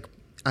right. Like,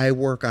 I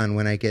work on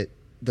when I get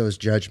those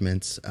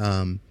judgments,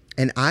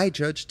 and I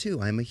judge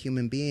too. I'm a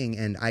human being,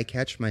 and I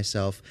catch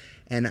myself,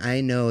 and I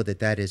know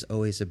that is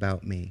always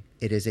about me.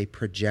 It is a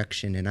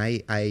projection, and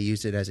I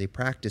use it as a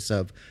practice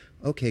of,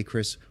 okay,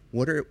 Chris,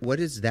 what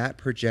is that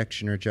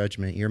projection or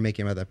judgment you're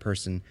making about that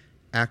person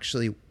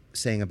actually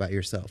saying about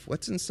yourself?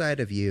 What's inside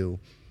of you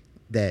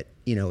that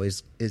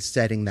is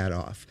setting that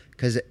off?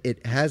 Because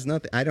it has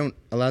nothing.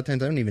 A lot of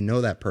times I don't even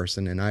know that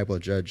person, and I will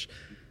judge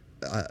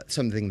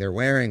something they're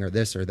wearing or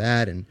this or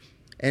that, and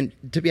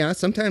to be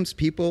honest, sometimes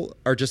people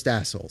are just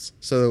assholes.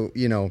 So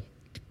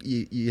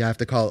you have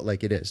to call it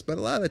like it is. But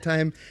a lot of the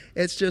time,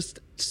 it's just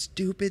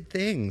stupid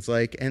things.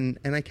 Like, and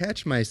I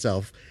catch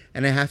myself,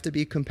 and I have to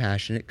be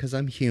compassionate because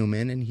I'm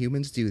human, and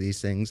humans do these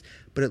things.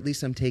 But at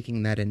least I'm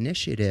taking that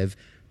initiative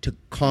to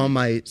calm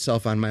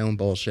myself on my own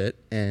bullshit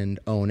and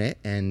own it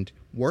and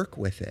work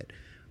with it.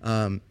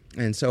 And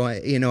so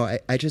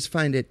I just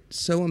find it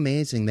so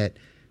amazing that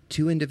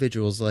two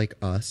individuals like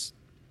us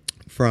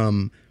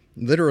from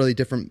literally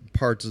different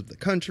parts of the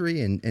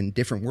country and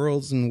different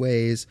worlds and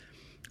ways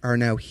are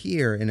now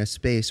here in a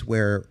space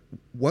where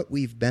what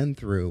we've been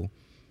through,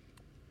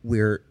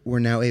 we're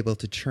now able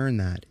to churn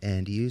that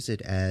and use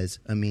it as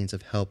a means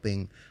of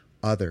helping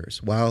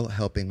others while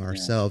helping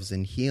ourselves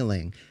in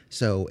healing.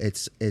 So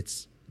it's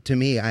to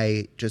me,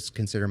 I just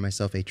consider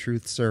myself a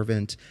truth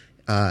servant.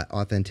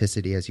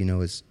 Authenticity, as you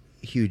know, is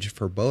huge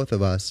for both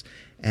of us.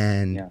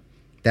 And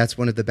that's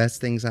one of the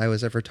best things I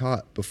was ever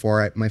taught.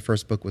 Before my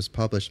first book was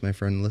published, my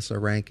friend Lissa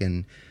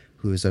Rankin,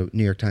 who is a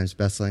New York Times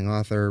bestselling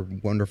author,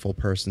 wonderful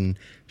person,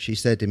 she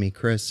said to me,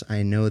 Chris,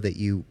 I know that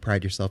you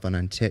pride yourself on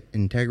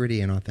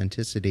integrity and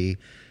authenticity.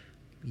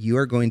 You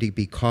are going to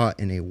be caught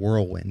in a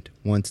whirlwind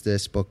once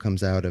this book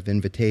comes out of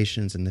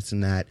invitations and this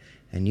and that,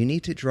 and you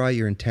need to draw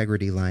your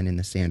integrity line in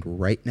the sand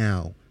right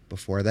now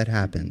before that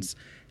happens.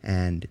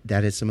 And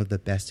that is some of the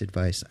best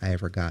advice I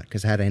ever got,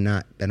 because had I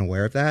not been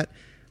aware of that,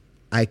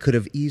 I could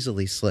have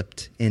easily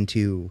slipped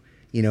into,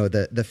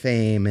 the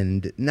fame,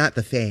 and not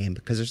the fame,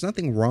 because there's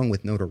nothing wrong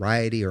with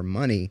notoriety or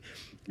money.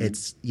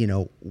 It's,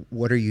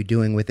 what are you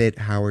doing with it?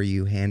 How are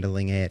you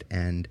handling it?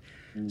 And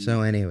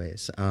so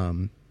anyways,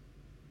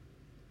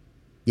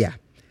 yeah.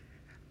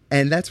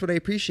 And that's what I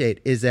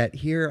appreciate, is that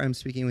here I'm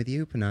speaking with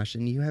you, Panache,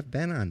 and you have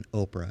been on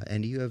Oprah,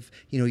 and you have,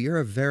 you're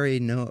a very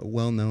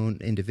well-known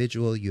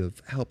individual. You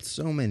have helped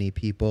so many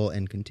people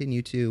and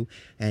continue to,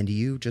 and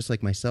you, just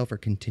like myself, are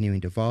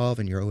continuing to evolve,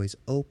 and you're always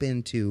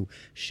open to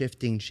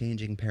shifting,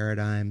 changing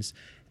paradigms.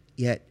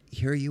 Yet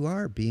here you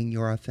are being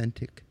your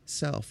authentic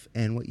self.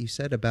 And what you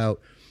said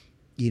about,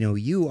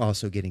 you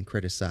also getting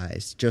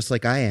criticized, just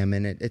like I am,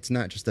 and it's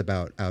not just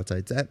about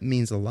outsides. That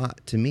means a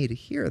lot to me to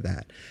hear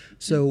that.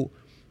 So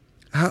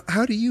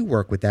how do you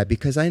work with that?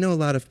 Because I know a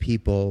lot of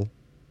people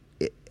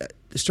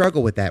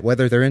struggle with that,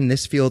 whether they're in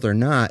this field or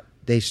not.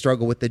 They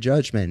struggle with the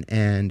judgment.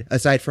 And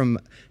aside from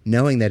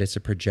knowing that it's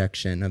a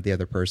projection of the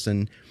other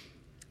person,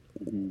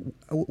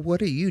 what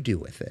do you do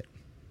with it?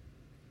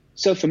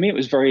 So for me, it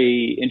was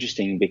very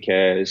interesting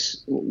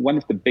because one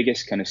of the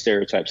biggest kind of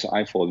stereotypes that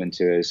I fall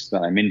into is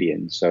that I'm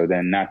Indian. So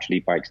then naturally,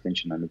 by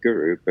extension, I'm a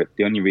guru. But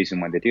the only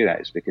reason why they do that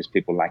is because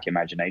people lack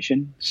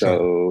imagination.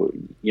 Sure.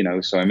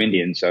 So, so I'm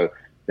Indian. So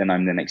then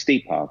I'm the next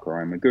Deepak,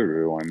 or I'm a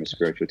guru, or I'm a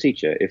spiritual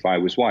teacher. If I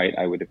was white,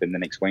 I would have been the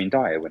next Wayne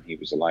Dyer when he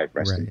was alive,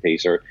 rest in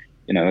peace. Or,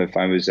 if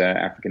I was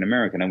African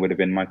American, I would have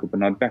been Michael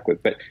Bernard Beckwith.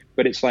 But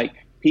it's like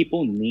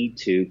people need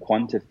to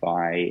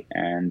quantify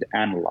and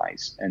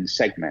analyze and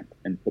segment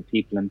and put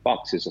people in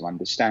boxes of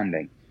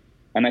understanding.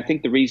 And I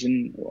think the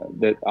reason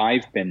that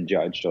I've been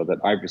judged, or that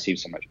I've received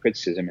so much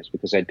criticism, is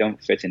because I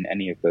don't fit in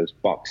any of those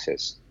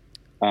boxes.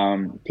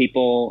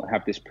 People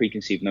have this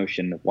preconceived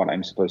notion of what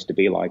I'm supposed to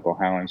be like, or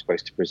how I'm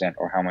supposed to present,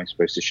 or how I'm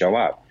supposed to show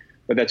up.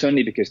 But that's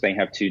only because they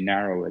have too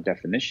narrow a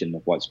definition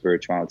of what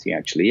spirituality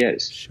actually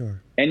is.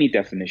 Sure. Any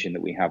definition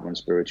that we have on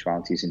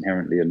spirituality is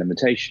inherently a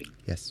limitation.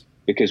 Yes.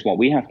 Because what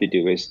we have to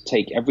do is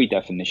take every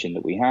definition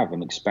that we have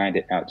and expand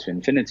it out to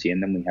infinity,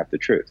 and then we have the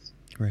truth.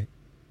 Right.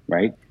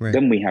 Right?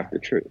 Then we have the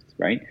truth,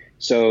 right?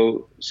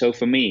 So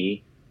for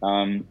me,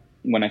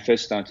 when I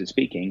first started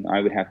speaking, I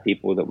would have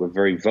people that were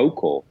very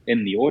vocal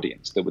in the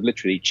audience that would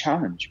literally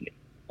challenge me.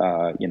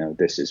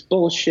 This is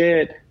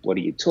bullshit. What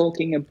are you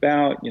talking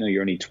about?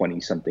 You're only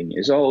 20-something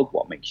years old.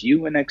 What makes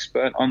you an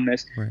expert on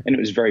this? Right. And it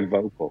was very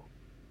vocal.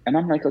 And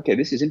I'm like, okay,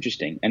 this is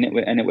interesting. And it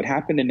would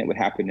happen, and it would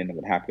happen, and it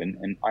would happen.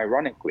 And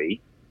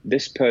ironically,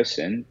 this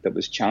person that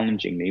was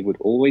challenging me would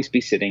always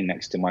be sitting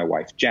next to my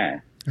wife,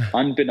 Jan.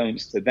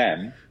 Unbeknownst to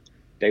them,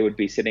 they would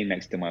be sitting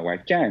next to my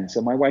wife, Jan.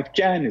 So my wife,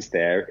 Jan, is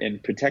there in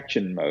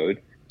protection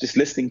mode, just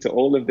listening to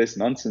all of this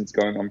nonsense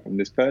going on from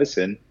this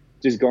person,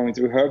 just going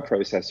through her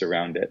process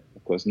around it.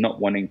 Of course, not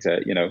wanting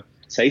to,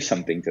 say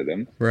something to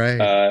them. Right.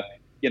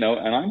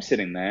 And I'm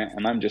sitting there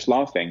and I'm just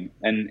laughing.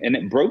 And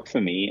it broke for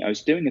me. I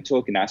was doing a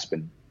talk in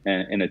Aspen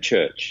in a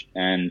church.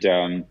 And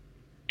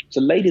it's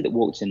a lady that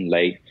walked in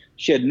late.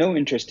 She had no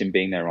interest in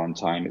being there on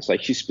time. It's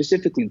like she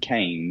specifically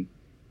came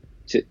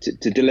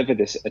to deliver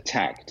this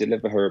attack,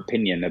 deliver her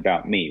opinion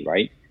about me,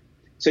 right?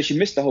 So she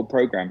missed the whole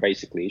program,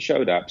 basically.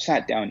 Showed up,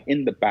 sat down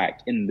in the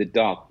back in the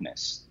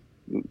darkness.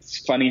 It's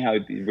funny how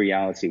the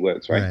reality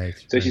works, right?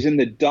 So she's in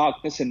the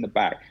darkness in the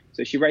back.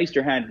 So she raised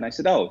her hand and I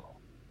said, oh,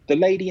 the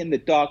lady in the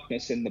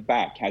darkness in the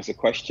back has a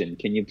question.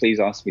 Can you please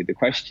ask me the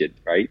question,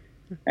 right?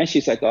 And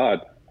she's like, oh,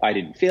 I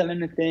didn't feel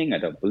anything. I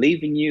don't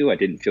believe in you. I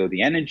didn't feel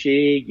the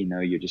energy. You know,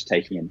 you're just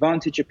taking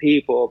advantage of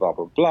people, blah,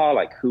 blah, blah.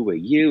 Like, who are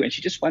you? And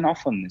she just went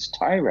off on this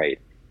tirade,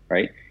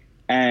 right?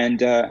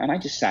 And I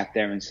just sat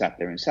there and sat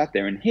there and sat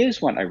there. And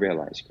here's what I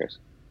realized, Chris,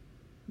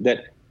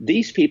 that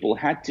these people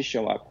had to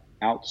show up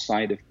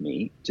outside of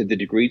me to the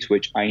degree to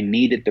which I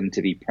needed them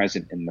to be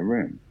present in the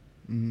room.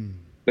 Mm.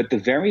 But the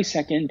very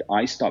second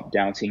I stopped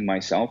doubting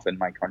myself and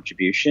my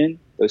contribution,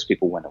 those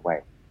people went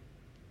away.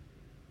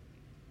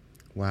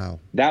 Wow.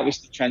 That was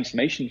the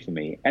transformation for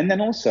me. And then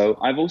also,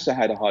 I've also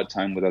had a hard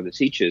time with other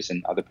teachers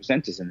and other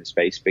presenters in the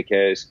space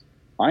because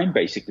I'm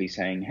basically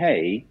saying,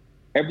 hey,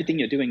 everything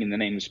you're doing in the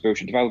name of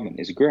spiritual development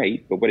is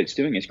great, but what it's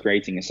doing is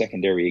creating a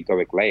secondary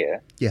egoic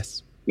layer.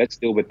 Yes. Let's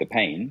deal with the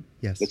pain.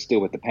 Yes. Let's deal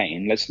with the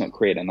pain. Let's not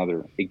create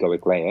another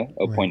egoic layer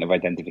or point of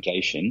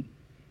identification.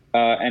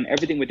 And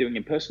everything we're doing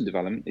in personal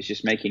development is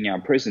just making our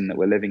prison that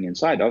we're living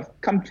inside of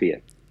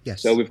comfier.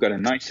 Yes. So we've got a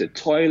nicer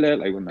toilet,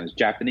 like one of those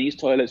Japanese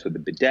toilets with a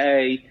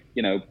bidet,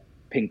 you know,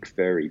 pink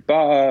furry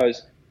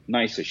bars,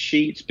 nicer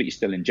sheets, but you're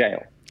still in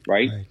jail,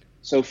 right?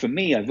 So for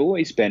me, I've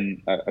always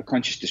been a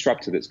conscious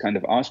disruptor that's kind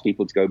of asked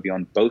people to go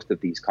beyond both of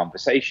these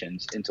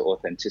conversations into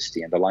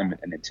authenticity and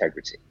alignment and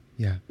integrity.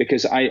 Yeah.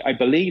 Because I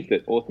believe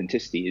that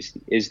authenticity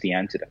is the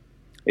antidote.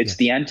 It's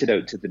the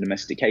antidote to the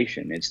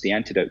domestication. It's the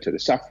antidote to the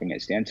suffering.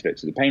 It's the antidote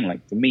to the pain.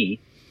 Like for me,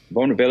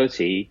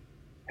 vulnerability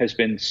has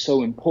been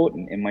so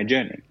important in my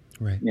journey.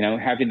 Right. You know,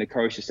 having the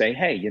courage to say,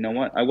 hey, you know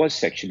what, I was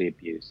sexually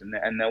abused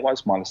and there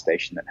was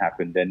molestation that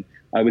happened and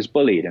I was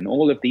bullied and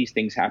all of these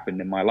things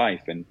happened in my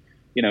life. And,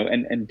 you know,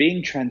 and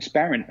being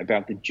transparent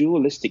about the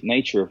dualistic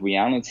nature of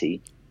reality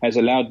has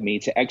allowed me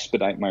to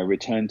expedite my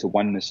return to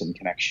oneness and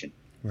connection.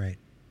 Right.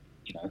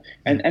 You know,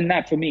 and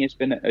that for me has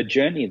been a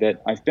journey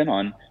that I've been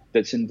on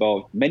that's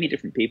involved many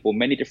different people,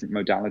 many different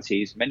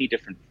modalities, many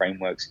different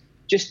frameworks,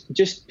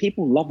 just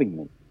people loving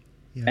me.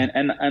 Yeah.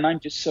 And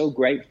I'm just so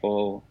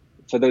grateful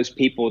for those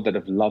people that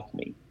have loved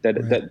me,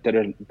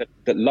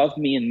 that love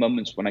me in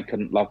moments when I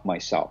couldn't love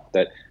myself,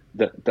 that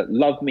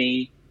love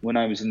me when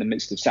I was in the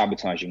midst of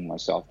sabotaging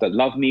myself, that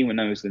love me when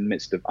I was in the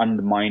midst of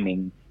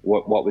undermining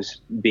what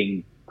was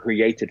being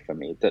created for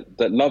me,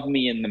 that love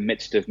me in the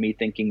midst of me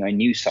thinking I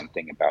knew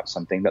something about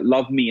something, that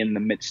love me in the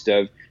midst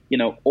of, you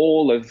know,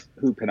 all of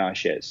who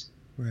Panache is.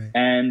 Right.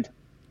 And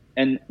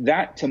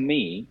that to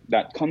me,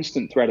 that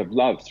constant thread of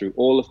love through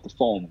all of the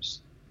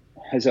forms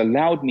has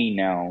allowed me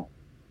now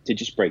to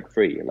just break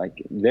free.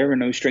 Like there are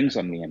no strings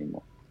on me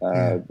anymore.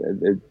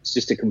 It's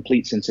just a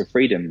complete sense of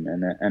freedom.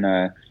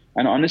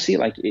 And honestly,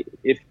 like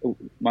if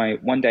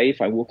one day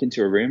if I walk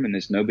into a room and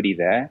there's nobody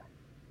there,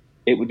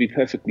 it would be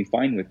perfectly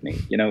fine with me,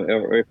 you know,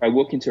 or if I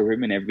walk into a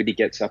room and everybody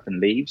gets up and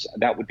leaves,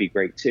 that would be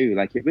great too.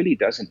 Like it really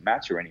doesn't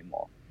matter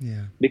anymore.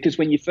 Yeah. Because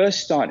when you first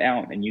start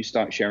out and you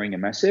start sharing a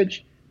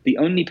message, the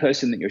only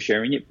person that you're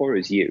sharing it for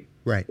is you.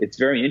 Right. It's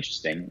very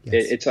interesting.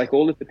 Yes. It's like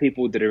all of the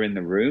people that are in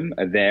the room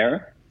are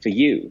there for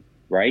you,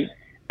 right?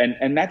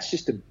 And that's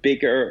just a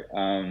bigger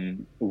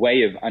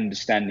way of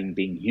understanding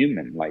being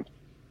human. Like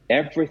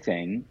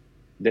everything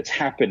that's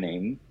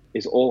happening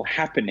is all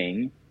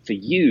happening for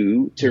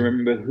you to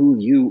remember who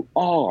you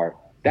are.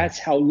 That's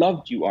how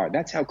loved you are.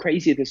 That's how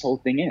crazy this whole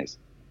thing is.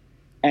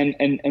 And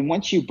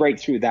once you break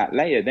through that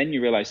layer, then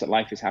you realize that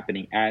life is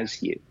happening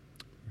as you.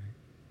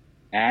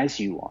 As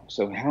you are.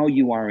 So how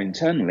you are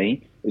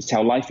internally is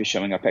how life is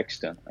showing up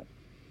externally.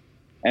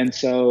 And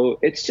so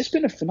it's just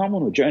been a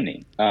phenomenal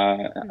journey.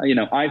 You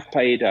know, I've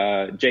played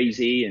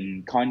Jay-Z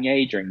and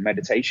Kanye during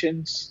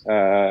meditations.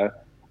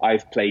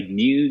 I've played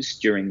Muse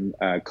during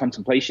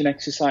contemplation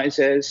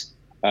exercises.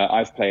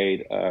 I've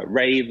played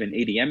rave and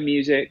EDM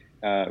music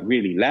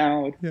really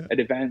loud at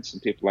events.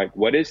 And people are like,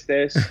 what is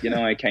this? You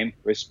know, I came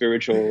for a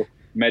spiritual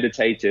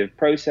meditative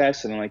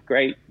process. And I'm like,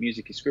 great,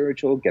 music is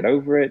spiritual. Get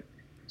over it.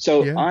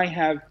 So I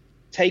have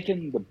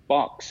taken the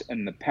box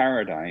and the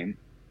paradigm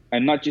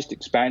and not just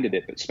expanded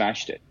it, but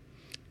smashed it.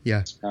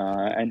 Yeah.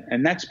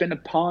 And that's been a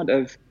part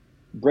of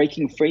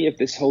breaking free of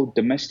this whole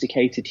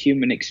domesticated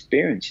human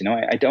experience. You know,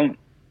 I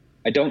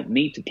don't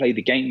need to play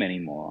the game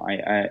anymore.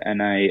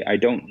 I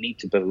don't need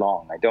to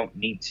belong. I don't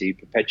need to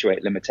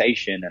perpetuate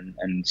limitation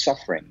and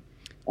suffering.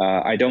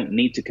 I don't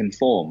need to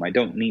conform. I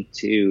don't need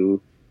to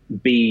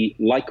be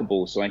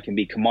likable so I can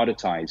be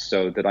commoditized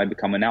so that I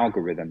become an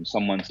algorithm,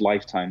 someone's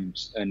lifetime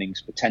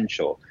earnings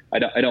potential.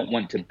 I don't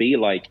want to be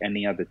like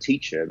any other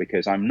teacher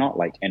because I'm not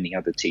like any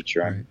other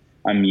teacher. Right.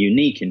 I'm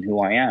unique in who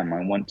I am.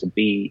 I want to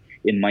be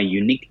in my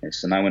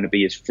uniqueness and I want to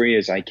be as free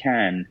as I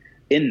can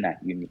in that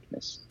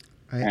uniqueness.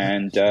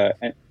 And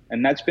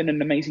that's been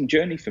an amazing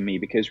journey for me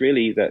because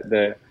really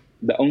the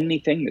the only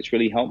thing that's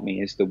really helped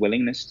me is the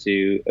willingness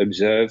to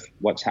observe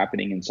what's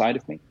happening inside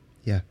of me.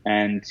 Yeah.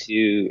 And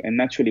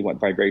that's really what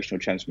vibrational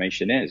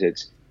transformation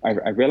is.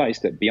 I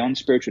realized that beyond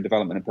spiritual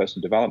development and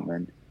personal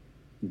development,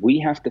 we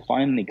have to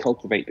finally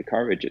cultivate the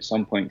courage at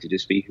some point to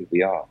just be who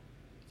we are.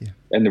 Yeah.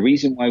 And the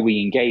reason why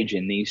we engage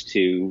in these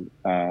two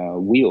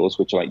wheels,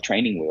 which are like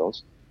training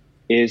wheels,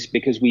 is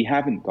because we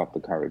haven't got the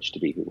courage to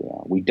be who we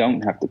are. We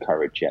don't have the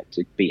courage yet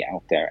to be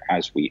out there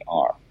as we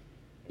are.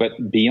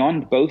 But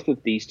beyond both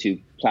of these two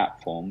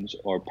platforms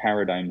or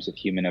paradigms of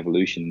human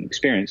evolution and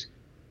experience,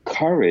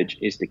 courage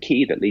is the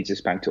key that leads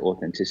us back to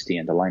authenticity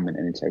and alignment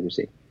and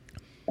integrity.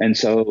 And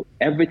so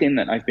everything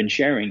that I've been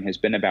sharing has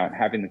been about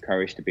having the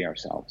courage to be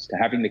ourselves, to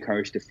having the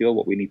courage to feel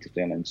what we need to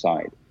feel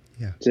inside,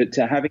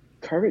 to having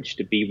courage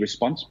to be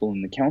responsible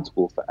and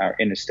accountable for our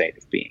inner state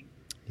of being,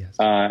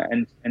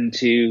 and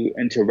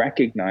to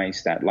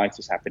recognize that life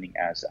is happening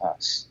as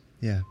us.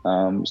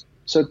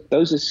 So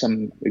those are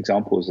some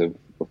examples of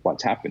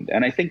what's happened.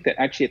 And I think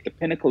that actually at the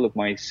pinnacle of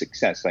my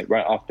success, like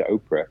right after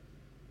Oprah,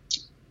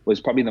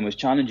 was probably the most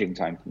challenging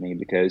time for me,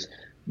 because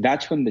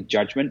that's when the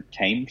judgment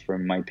came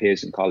from my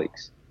peers and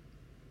colleagues.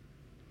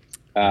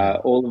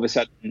 All of a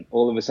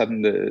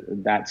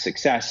sudden, that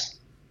success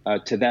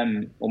to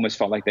them almost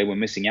felt like they were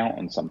missing out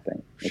on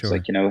something. It's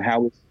like,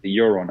 how is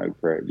you're on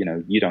Oprah?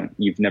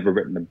 You've never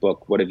written a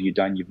book. What have you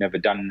done? You've never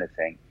done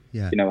anything.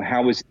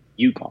 How is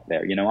you got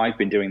there? I've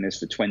been doing this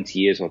for 20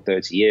 years or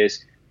 30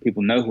 years.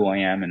 People know who I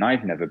am, and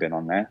I've never been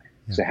on there.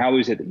 So how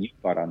is it that you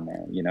got on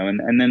there?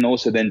 And then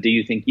also, do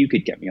you think you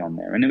could get me on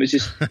there? And it was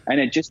just,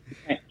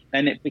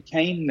 and it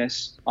became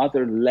this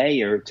other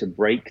layer to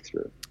break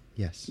through.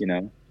 Yes.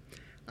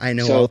 I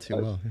know all too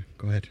well.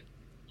 Go ahead.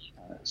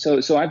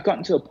 So I've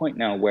gotten to a point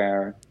now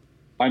where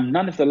I'm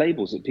none of the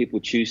labels that people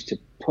choose to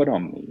put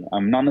on me.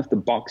 I'm none of the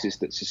boxes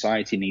that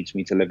society needs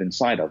me to live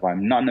inside of.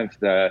 I'm none of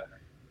the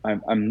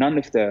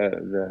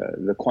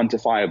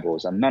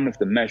quantifiables. I'm none of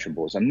the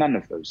measurables. I'm none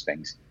of those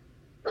things.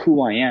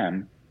 Who I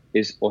am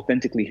is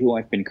authentically who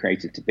I've been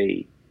created to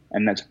be.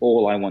 And that's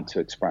all I want to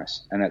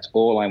express. And that's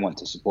all I want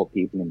to support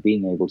people in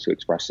being able to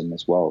express in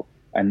this world.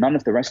 And none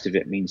of the rest of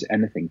it means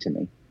anything to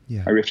me.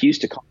 I refuse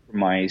to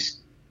compromise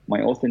my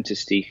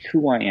authenticity,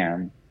 who I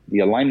am, the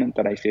alignment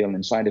that I feel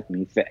inside of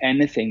me for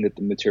anything that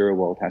the material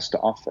world has to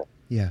offer.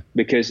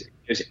 Because if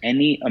there's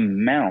any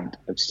amount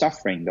of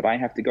suffering that I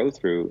have to go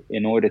through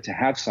in order to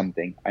have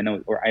something, I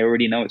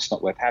already know it's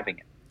not worth having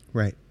it.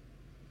 Right.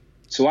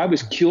 So I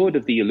was cured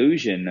of the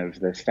illusion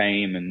of the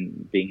fame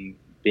and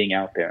being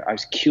out there. I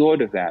was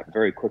cured of that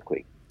very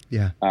quickly.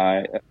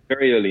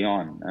 Very early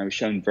on, I was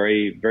shown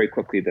very, very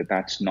quickly that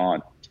that's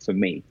not for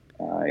me.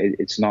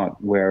 It's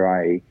not where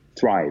I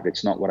thrive.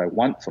 It's not what I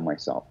want for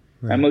myself.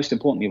 Right. And most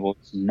importantly of all,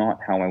 it's not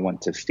how I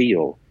want to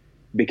feel.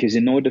 Because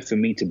in order for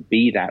me to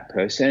be that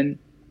person,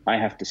 I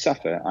have to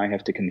suffer. I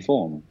have to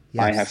conform.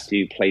 I have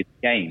to play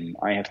the game.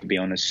 I have to be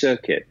on a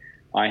circuit.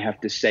 I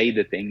have to say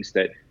the things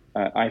that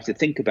I have to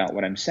think about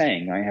what I'm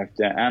saying. I have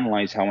to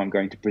analyze how I'm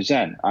going to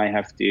present. I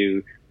have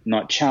to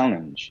not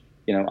challenge.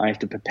 I have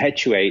to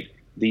perpetuate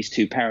these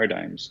two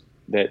paradigms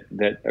that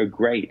are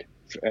great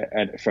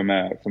from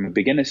a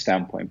beginner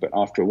standpoint, but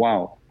after a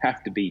while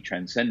have to be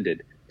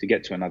transcended to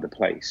get to another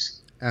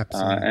place.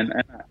 Absolutely.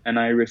 And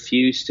I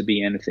refuse to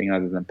be anything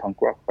other than punk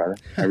rock, brother.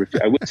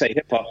 I would say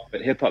hip hop,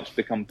 but hip hop's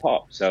become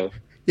pop, so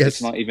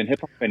it's not even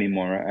hip hop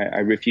anymore. I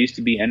refuse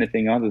to be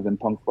anything other than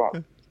punk rock.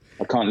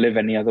 I can't live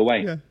any other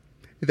way.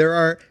 There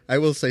are, I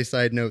will say,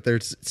 side note,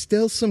 there's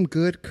still some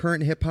good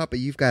current hip hop, but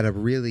you've got to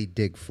really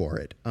dig for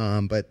it.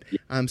 But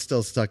I'm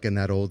still stuck in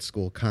that old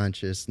school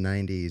conscious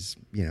 90s,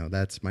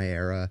 that's my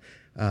era.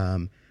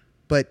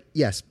 But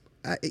yes,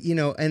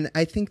 and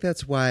I think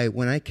that's why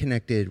when I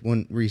connected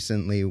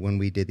recently when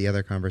we did the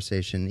other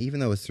conversation,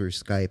 even though it was through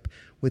Skype,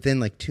 within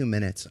like 2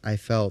 minutes, I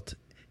felt,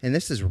 and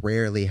this has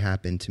rarely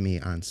happened to me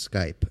on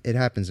Skype. It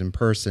happens in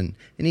person,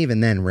 and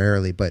even then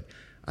rarely, but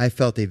I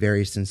felt a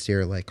very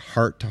sincere, like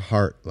heart to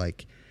heart,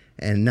 like,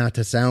 and not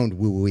to sound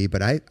woo-woo-y,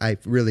 but I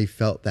really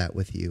felt that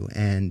with you.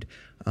 And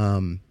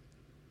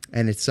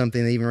it's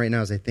something that even right now,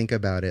 as I think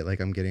about it,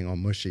 like I'm getting all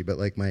mushy, but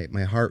like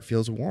my heart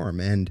feels warm,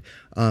 and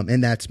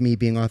that's me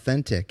being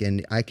authentic.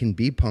 And I can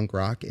be punk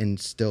rock and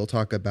still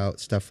talk about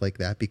stuff like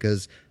that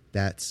because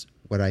that's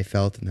what I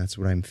felt and that's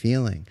what I'm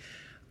feeling.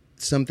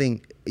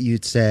 Something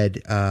you'd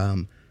said,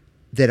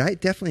 that I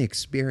definitely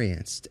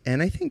experienced,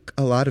 and I think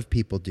a lot of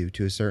people do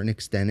to a certain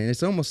extent, and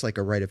it's almost like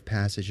a rite of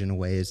passage in a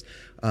way, is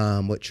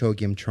what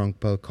Chogyam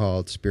Trungpa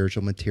called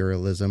spiritual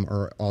materialism,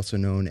 or also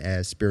known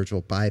as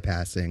spiritual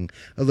bypassing,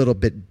 a little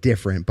bit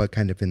different, but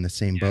kind of in the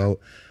same boat.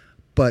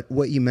 But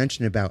what you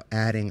mentioned about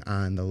adding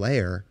on the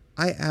layer,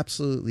 I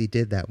absolutely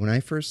did that. When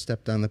I first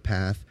stepped on the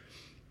path,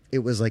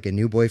 it was like a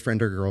new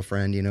boyfriend or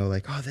girlfriend,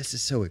 like, oh, this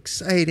is so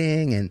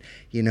exciting. And,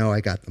 I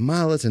got the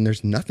malas, and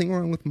there's nothing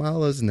wrong with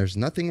malas, and there's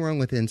nothing wrong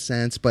with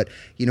incense. But,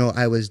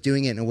 I was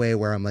doing it in a way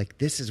where I'm like,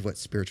 this is what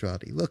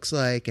spirituality looks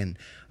like. And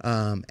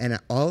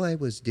all I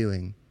was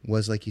doing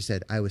was, like you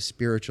said, I was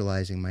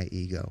spiritualizing my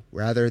ego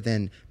rather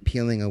than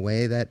peeling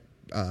away that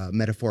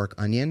metaphoric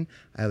onion,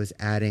 I was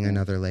adding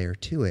another layer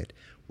to it,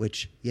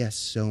 which, yes,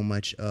 so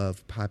much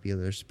of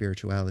popular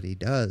spirituality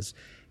does.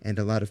 And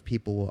a lot of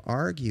people will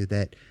argue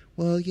that,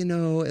 well,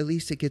 at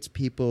least it gets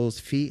people's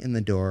feet in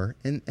the door.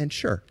 And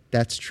sure,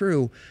 that's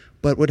true.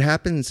 But what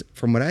happens,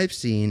 from what I've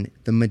seen,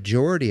 the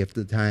majority of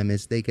the time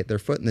is they get their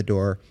foot in the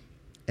door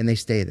and they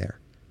stay there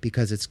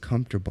because it's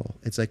comfortable.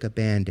 It's like a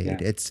Band-Aid.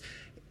 Yeah.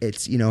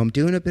 It's I'm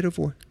doing a bit of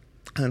work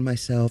on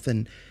myself,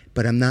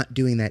 but I'm not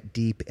doing that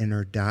deep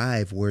inner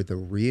dive where the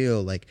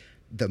real, like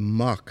the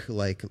muck,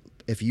 like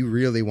if you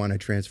really want to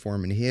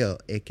transform and heal,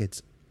 it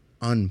gets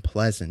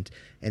unpleasant.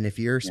 And if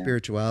your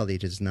spirituality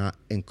does not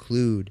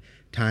include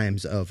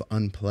times of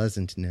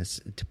unpleasantness,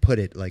 to put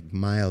it like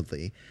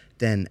mildly,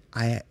 then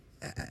I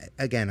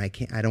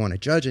don't want to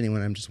judge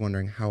anyone. I'm just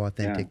wondering, how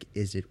authentic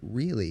is it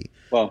really?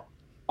 Well,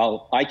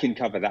 I can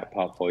cover that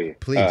part for you.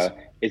 Please.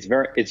 It's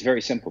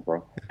very simple,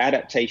 bro.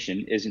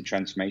 Adaptation isn't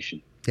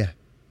transformation. Yeah.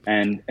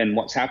 And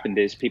what's happened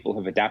is people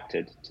have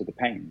adapted to the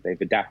pain.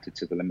 They've adapted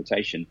to the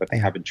limitation, but they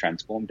haven't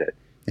transformed it.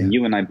 And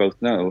you and I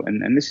both know,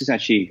 and this has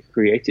actually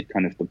created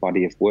kind of the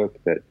body of work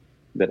that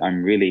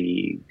I'm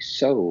really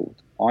so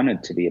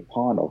honored to be a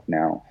part of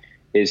now,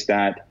 is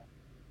that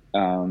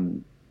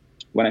when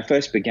I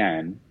first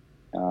began,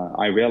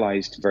 I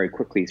realized very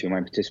quickly through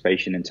my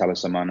participation in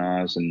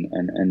telesamanas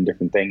and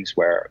different things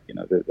where,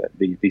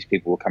 these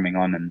people were coming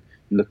on and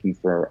looking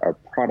for a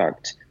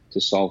product to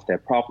solve their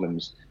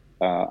problems.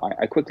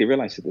 I quickly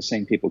realized that the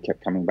same people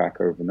kept coming back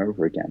over and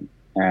over again.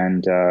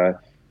 And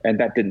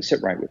that didn't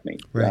sit right with me,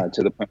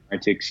 to the point where I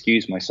had to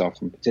excuse myself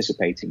from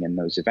participating in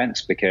those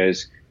events,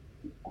 because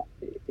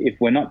if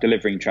we're not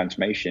delivering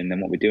transformation, then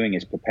what we're doing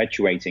is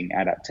perpetuating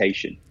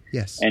adaptation.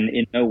 Yes. And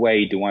in no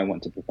way do I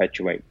want to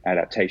perpetuate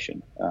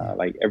adaptation.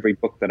 Like every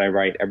book that I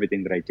write,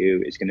 everything that I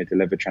do is going to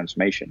deliver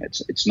transformation.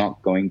 It's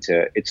not going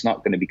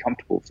to be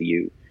comfortable for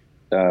you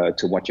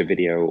to watch a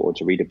video or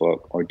to read a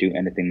book or do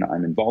anything that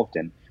I'm involved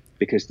in,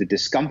 because the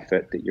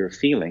discomfort that you're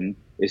feeling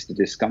is the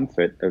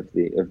discomfort of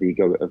the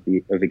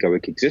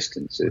egoic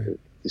existence, the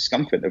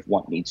discomfort of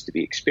what needs to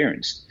be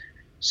experienced.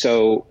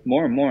 So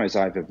more and more as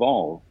I've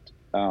evolved,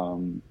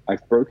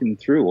 I've broken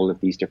through all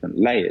of these different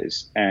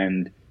layers,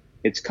 and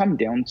it's come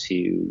down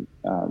to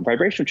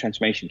vibrational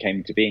transformation came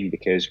into being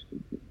because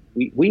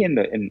we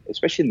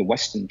especially in the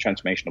Western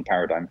transformational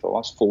paradigm for the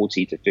last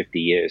 40 to 50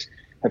 years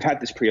have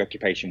had this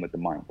preoccupation with the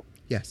mind.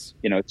 Yes.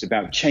 It's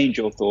about change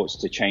your thoughts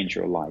to change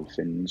your life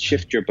and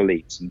shift your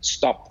beliefs and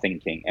stop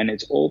thinking. And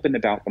it's all been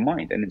about the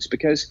mind. And it's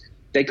because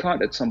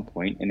Descartes at some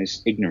point in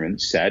his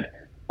ignorance said,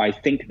 I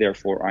think,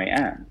 therefore I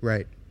am.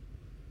 Right.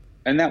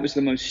 And that was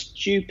the most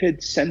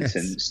stupid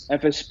sentence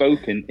ever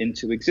spoken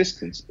into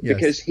existence,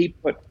 because he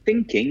put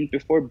thinking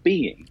before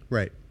being.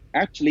 Right.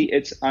 Actually,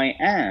 it's I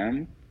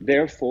am,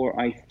 therefore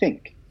I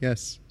think.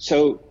 Yes.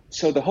 So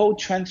the whole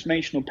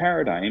transformational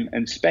paradigm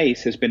and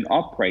space has been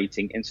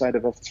operating inside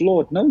of a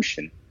flawed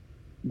notion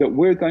that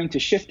we're going to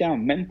shift our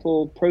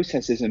mental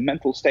processes and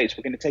mental states.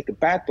 We're going to take a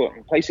bad thought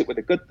and replace it with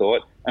a good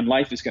thought, and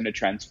life is going to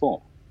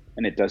transform.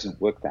 And it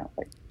doesn't work that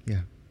way.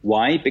 Yeah.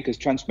 Why? Because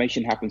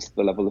transformation happens at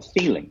the level of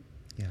feeling.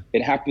 Yeah.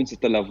 It happens at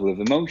the level of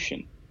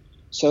emotion.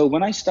 So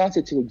when I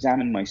started to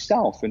examine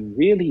myself and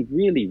really,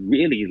 really,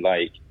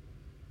 really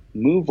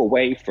move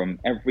away from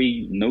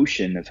every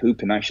notion of who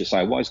Panache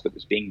Desai was that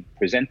was being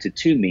presented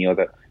to me, or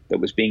that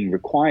was being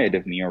required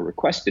of me or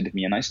requested of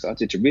me, and I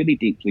started to really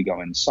deeply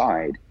go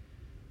inside,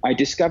 I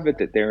discovered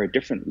that there are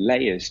different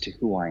layers to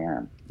who I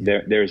am. Yeah.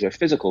 There is a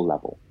physical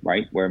level,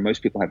 right, where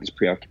most people have this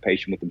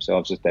preoccupation with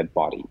themselves as their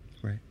body.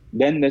 Right.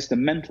 Then there's the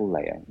mental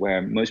layer,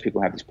 where most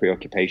people have this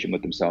preoccupation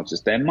with themselves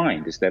as their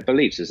mind, as their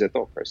beliefs, as their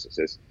thought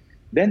processes.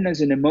 Then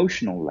there's an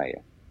emotional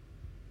layer.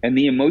 And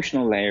the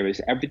emotional layer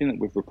is everything that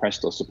we've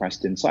repressed or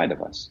suppressed inside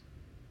of us.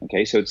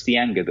 Okay, so it's the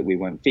anger that we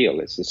won't feel.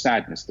 It's the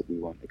sadness that we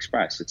won't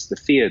express. It's the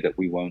fear that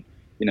we won't,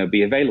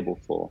 be available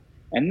for.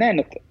 And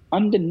then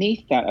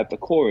underneath that, at the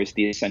core, is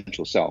the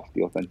essential self,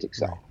 the authentic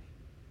self. Right.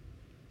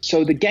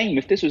 So the game,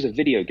 if this was a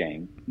video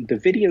game, the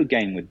video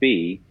game would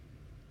be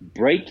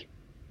break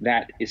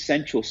that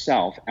essential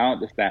self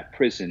out of that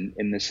prison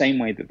in the same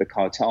way that the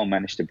cartel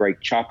managed to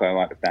break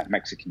Chapo out of that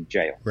Mexican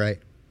jail. Right.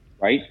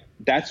 Right?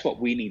 That's what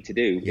we need to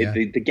do. Yeah.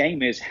 The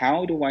game is,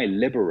 how do I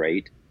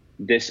liberate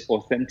this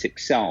authentic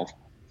self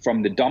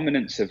from the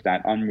dominance of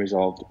that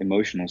unresolved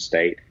emotional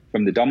state,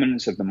 from the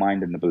dominance of the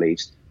mind and the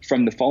beliefs,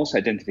 from the false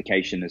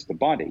identification as the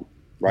body,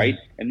 right?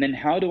 And then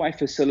how do I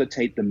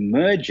facilitate the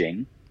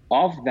merging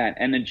of that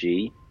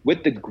energy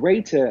with the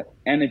greater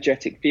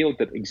energetic field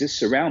that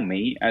exists around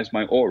me as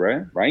my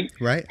aura, right?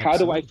 Right. How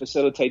do I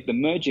facilitate the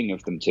merging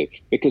of them two?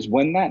 Because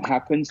when that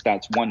happens,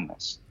 that's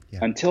oneness. Yeah.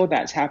 Until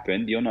that's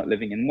happened, you're not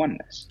living in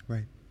oneness.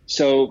 Right.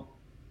 So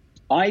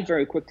I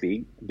very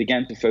quickly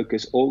began to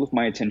focus all of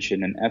my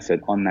attention and effort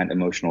on that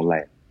emotional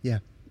layer. Yeah.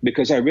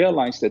 Because I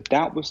realized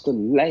that was the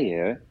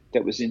layer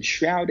that was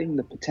enshrouding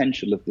the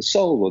potential of the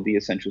soul, or the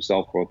essential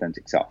self, or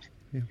authentic self.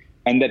 Yeah.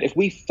 And that if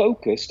we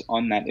focused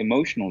on that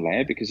emotional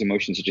layer, because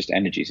emotions are just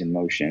energies in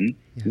motion,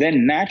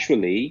 then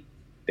naturally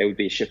there would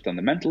be a shift on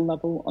the mental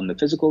level, on the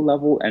physical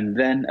level, and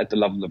then at the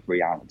level of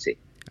reality.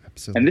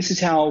 Absolutely. And this is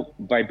how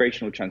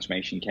vibrational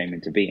transformation came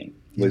into being,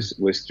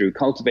 was through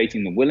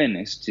cultivating the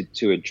willingness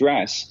to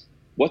address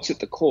what's at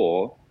the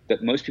core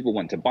that most people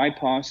want to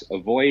bypass,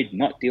 avoid,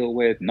 not deal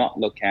with, not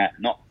look at,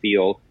 not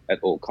feel at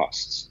all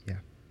costs. Yeah.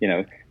 You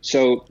know,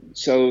 so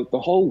the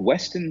whole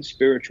Western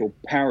spiritual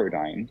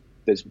paradigm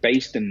that's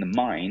based in the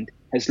mind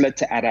has led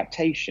to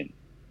adaptation.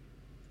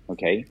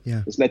 Okay?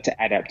 Yeah. It's led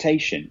to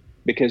adaptation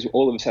because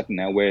all of a sudden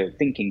now we're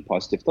thinking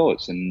positive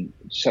thoughts and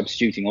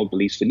substituting old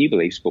beliefs for new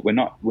beliefs, but we're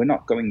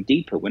not going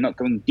deeper. We're not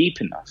going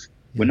deep enough.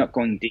 Yeah. We're not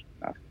going deep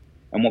enough.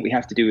 And what we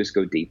have to do is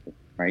go deeper,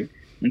 right?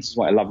 And this is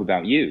what I love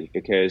about you,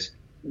 because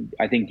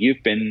I think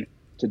you've been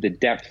to the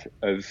depth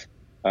of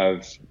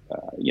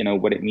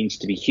what it means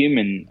to be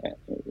human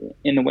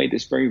in a way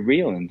that's very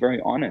real and very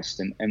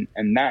honest,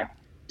 and that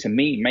to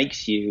me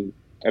makes you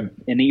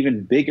an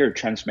even bigger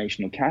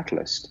transformational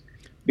catalyst,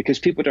 because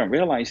people don't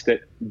realize that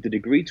the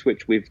degree to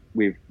which we've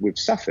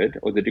suffered,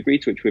 or the degree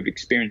to which we've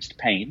experienced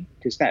pain,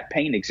 because that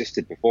pain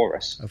existed before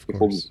us. Of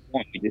before course.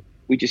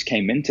 we just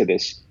came into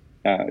this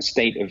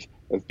state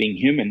of being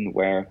human,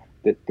 where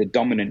the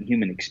dominant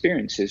human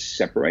experience is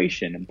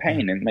separation and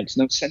pain, and it makes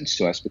no sense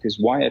to us, because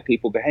why are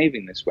people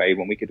behaving this way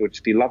when we could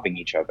just be loving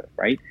each other,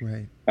 right?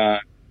 Right.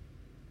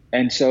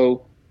 And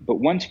so, but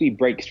once we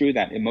break through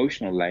that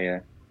emotional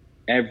layer,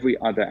 every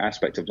other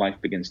aspect of life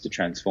begins to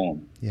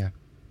transform. Yeah.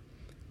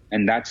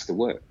 And that's the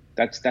work.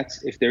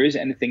 That's if there is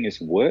anything as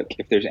work,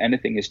 if there's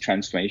anything as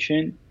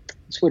transformation,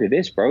 it's what it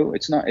is, bro.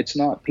 It's not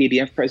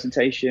PDF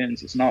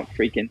presentations. It's not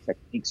freaking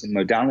techniques and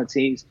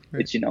modalities.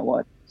 Right. It's, you know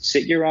what?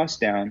 Sit your ass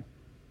down,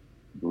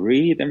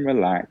 breathe and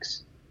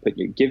relax,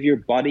 give your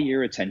body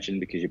your attention,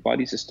 because your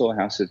body's a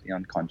storehouse of the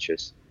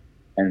unconscious,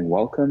 and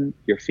welcome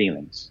your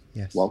feelings.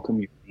 Yes. Welcome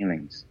your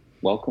feelings.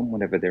 Welcome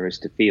whatever there is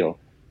to feel,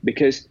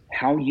 because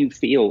how you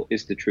feel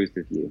is the truth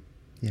of you.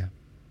 Yeah.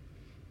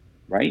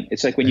 Right?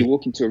 It's like when you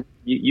walk into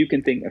you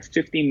can think of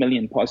 50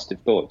 million positive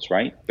thoughts,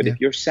 right? But if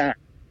you're sad,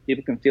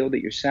 people can feel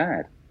that you're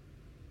sad.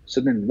 So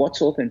then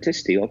what's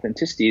authenticity?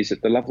 Authenticity is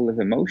at the level of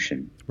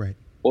emotion. Right.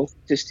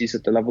 Authenticity is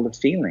at the level of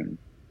feeling.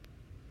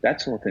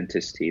 That's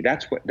authenticity.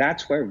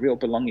 That's where real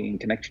belonging and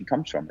connection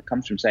comes from. It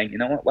comes from saying, you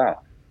know what, wow,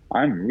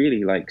 I'm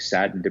really like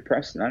sad and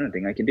depressed, and I don't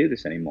think I can do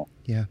this anymore.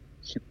 Yeah.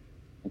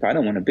 Like, I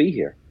don't want to be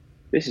here.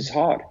 This is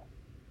hard.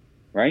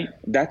 Right?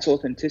 That's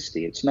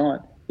authenticity. It's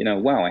not,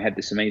 wow, I had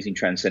this amazing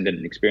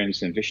transcendent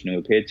experience, and Vishnu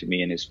appeared to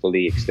me in his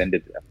fully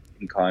extended,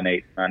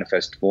 incarnate,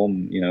 manifest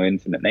form,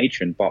 infinite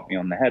nature, and bopped me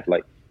on the head.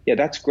 Like, yeah,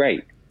 that's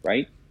great,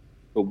 right?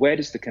 But where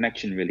does the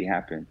connection really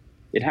happen?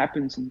 It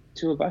happens in the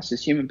two of us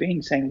as human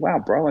beings saying, wow,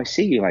 bro, I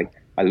see you. Like,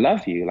 I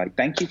love you. Like,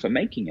 thank you for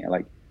making it.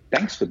 Like,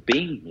 thanks for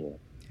being here.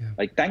 Yeah.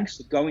 Like, thanks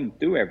for going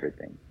through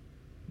everything.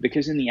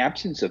 Because in the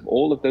absence of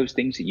all of those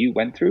things that you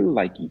went through,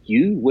 like,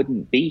 you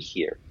wouldn't be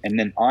here. And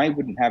then I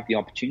wouldn't have the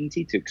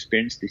opportunity to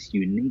experience this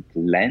unique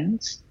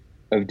lens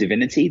of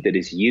divinity that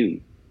is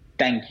you.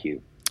 Thank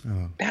you.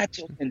 Oh. That's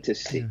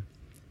authenticity.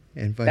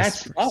 Yeah. And vice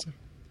that's versa. Love.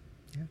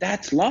 Yeah.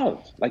 That's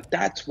love. Like,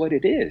 that's what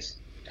it is.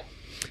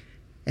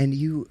 And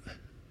you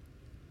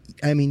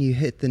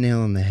hit the nail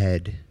on the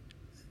head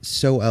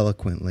so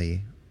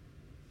eloquently.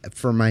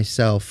 For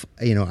myself,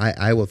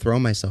 I will throw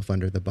myself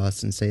under the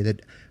bus and say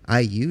that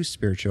I used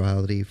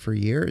spirituality for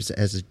years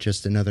as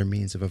just another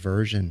means of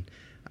aversion.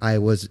 I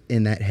was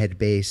in that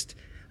head-based,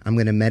 I'm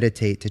going to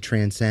meditate to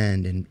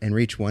transcend and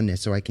reach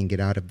oneness so I can get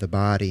out of the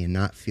body and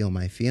not feel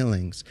my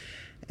feelings.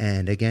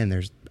 And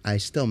again, I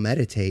still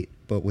meditate,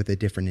 but with a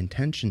different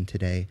intention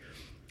today.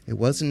 It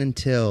wasn't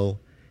until,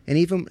 and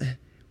even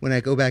when I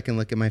go back and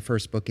look at my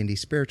first book, Indie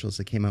Spirituals,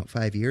 that came out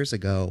 5 years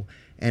ago,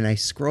 and I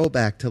scroll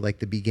back to like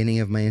the beginning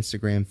of my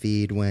Instagram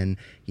feed when,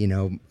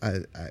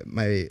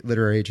 my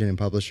literary agent and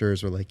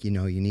publishers were like, you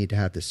need to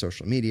have this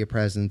social media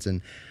presence.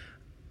 And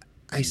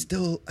I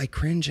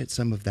cringe at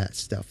some of that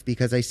stuff,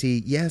 because I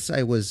see, yes,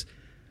 I was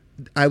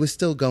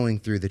still going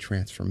through the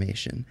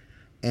transformation.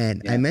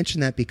 And I mention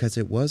that because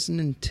it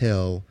wasn't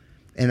until,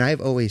 and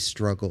I've always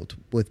struggled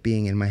with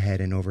being in my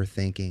head and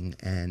overthinking.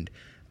 And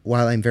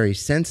while I'm very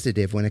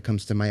sensitive when it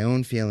comes to my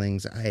own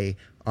feelings, I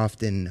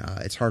often,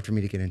 it's hard for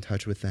me to get in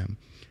touch with them.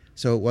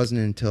 So it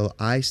wasn't until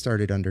I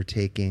started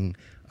undertaking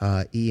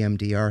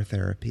EMDR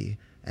therapy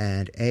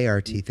and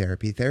ART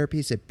therapy,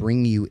 therapies that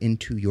bring you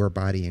into your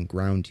body and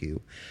ground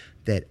you,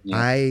 that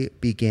I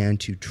began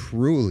to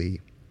truly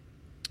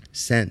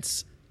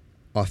sense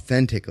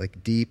authentic,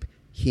 like deep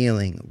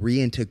healing,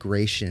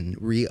 reintegration,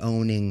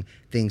 re-owning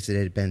things that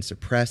had been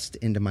suppressed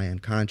into my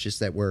unconscious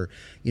that were,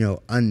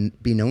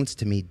 unbeknownst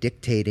to me,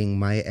 dictating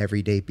my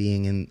everyday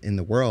being in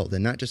the world,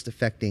 and not just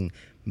affecting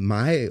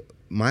my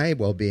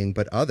well-being,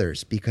 but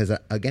others, because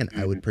again,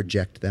 I would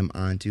project them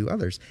onto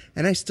others.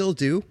 And I still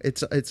do.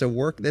 It's a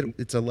work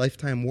it's a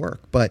lifetime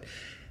work. But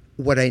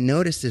what I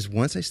noticed is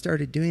once I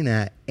started doing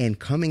that and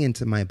coming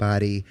into my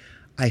body,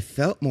 I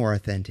felt more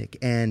authentic.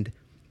 And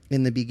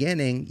in the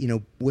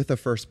beginning, with the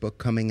first book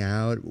coming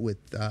out, with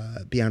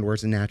Beyond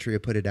Words and Naturally, I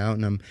put it out,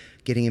 and I'm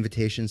getting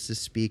invitations to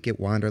speak at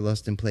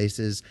Wanderlust and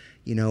places.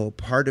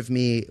 Part of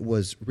me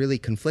was really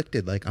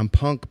conflicted. Like, I'm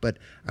punk, but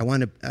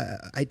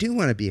I do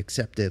want to be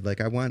accepted. Like,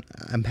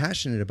 I'm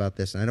passionate about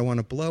this, and I don't want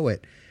to blow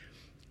it.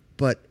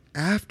 But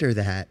after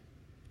that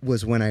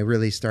was when I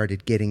really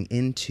started getting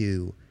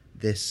into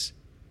this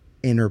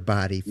inner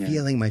body,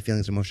 feeling my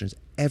feelings, emotions,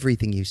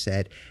 everything you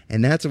said.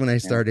 And that's when I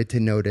started to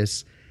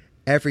notice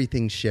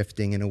everything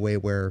shifting in a way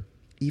where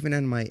even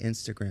on my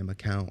Instagram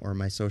account or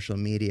my social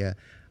media,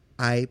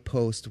 I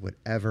post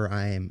whatever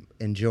I am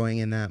enjoying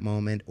in that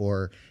moment.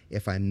 Or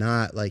if I'm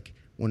not, like,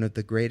 one of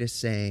the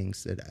greatest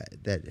sayings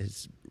that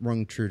has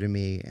rung true to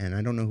me, and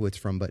I don't know who it's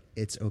from, but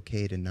it's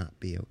okay to not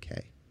be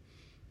okay.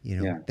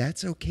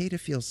 That's okay to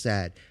feel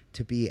sad,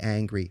 to be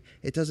angry.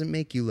 It doesn't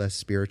make you less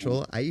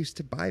spiritual. I used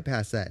to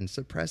bypass that and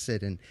suppress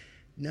it. And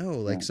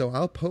so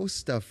I'll post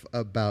stuff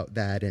about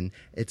that, and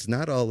it's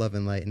not all love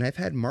and light. And I've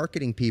had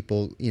marketing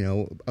people,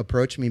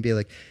 approach me and be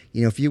like,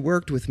 if you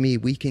worked with me,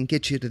 we can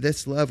get you to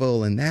this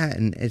level and that.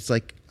 And it's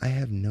like, I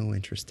have no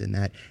interest in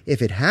that.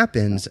 If it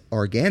happens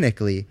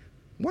organically,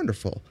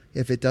 wonderful.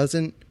 If it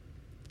doesn't,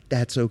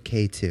 that's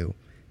okay too.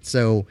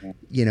 So,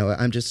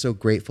 I'm just so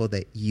grateful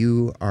that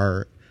you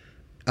are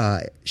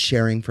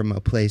sharing from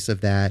a place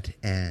of that,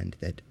 and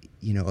that,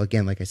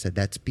 again, like I said,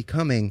 that's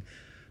becoming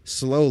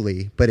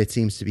slowly, but it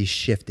seems to be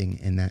shifting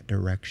in that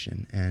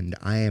direction. And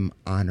I am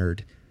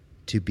honored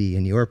to be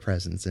in your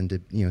presence and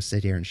to,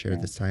 sit here and share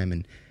this time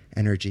and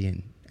energy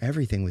and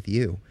everything with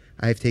you.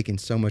 I've taken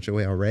so much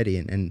away already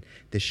in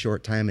this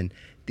short time. And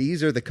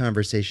these are the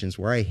conversations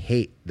where I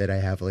hate that I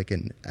have like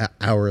an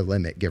hour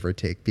limit, give or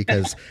take,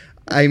 because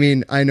I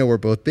know we're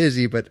both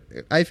busy, but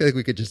I feel like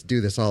we could just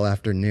do this all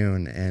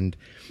afternoon. And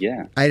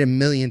I had a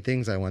million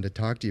things I wanted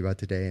to talk to you about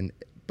today.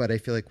 But I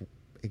feel like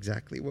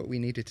exactly what we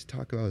needed to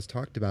talk about was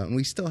talked about, and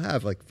we still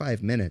have like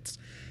 5 minutes.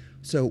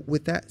 So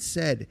with that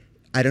said,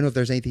 I don't know if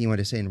there's anything you want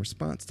to say in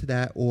response to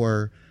that,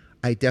 or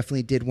I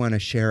definitely did want to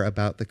share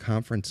about the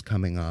conference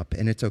coming up,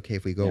 and it's okay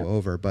if we go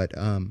over, but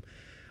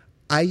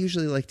I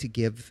usually like to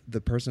give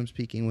the person I'm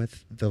speaking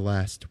with the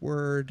last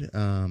word.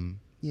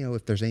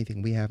 If there's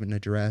anything we haven't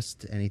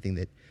addressed, anything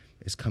that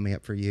is coming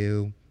up for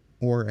you,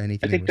 or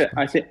anything.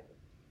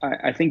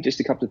 I think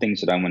just a couple of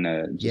things that I want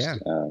to just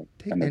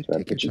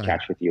pitch and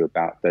catch with you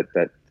about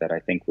that I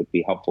think would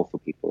be helpful for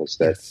people is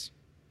that,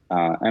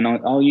 and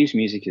I'll use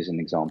music as an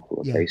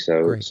example. Okay,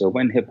 so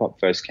when hip hop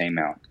first came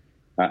out,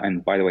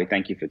 and by the way,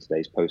 thank you for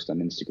today's post on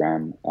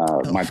Instagram.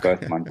 My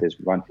birth month is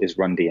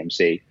Run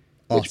DMC,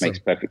 which makes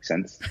perfect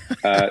sense.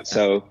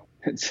 So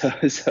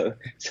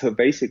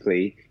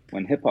basically,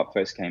 when hip hop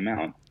first came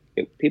out,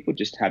 people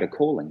just had a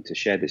calling to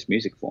share this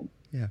music form.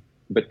 Yeah.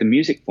 But the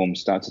music form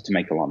started to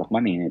make a lot of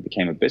money, and it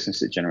became a business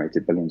that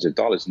generated billions of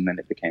dollars, and then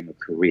it became a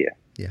career.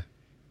 Yeah.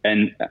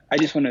 And I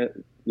just want to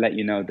let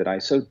you know that I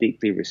so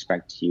deeply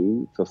respect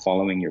you for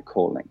following your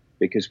calling,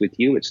 because with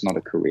you, it's not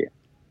a career.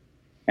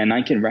 And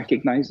I can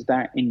recognize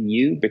that in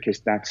you,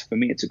 because for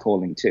me, it's a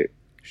calling too.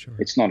 Sure.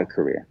 It's not a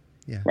career.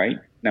 Yeah. Right?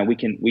 Now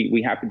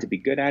we happen to be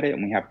good at it,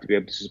 and we happen to be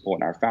able to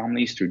support our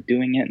families through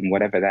doing it and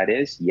whatever that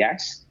is.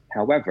 Yes.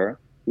 However,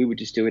 we would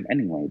just do it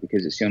anyway,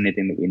 because it's the only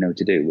thing that we know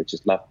to do, which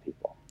is love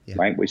people. Yeah.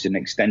 Right, which is an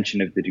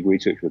extension of the degree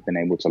to which we've been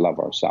able to love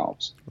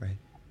ourselves. Right.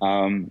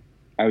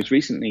 I was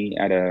recently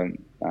at an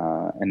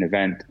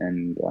event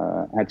and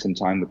had some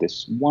time with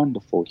this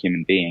wonderful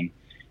human being,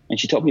 and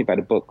she told me about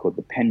a book called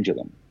The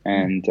Pendulum.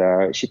 And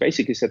she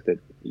basically said that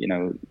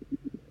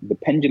the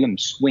pendulum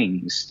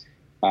swings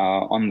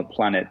on the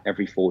planet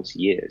every 40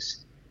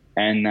 years,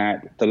 and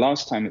that the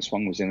last time it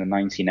swung was in the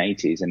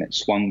 1980s, and it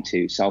swung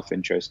to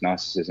self-interest,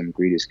 narcissism,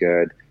 greed is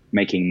good,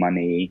 making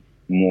money,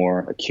 more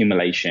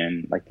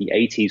accumulation. Like the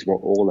 80s were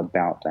all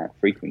about that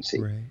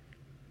frequency. Right.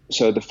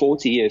 So the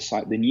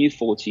new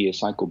 40-year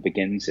cycle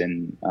begins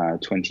in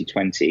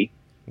 2020,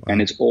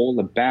 and it's all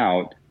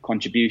about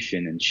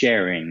contribution and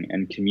sharing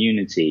and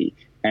community.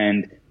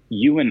 And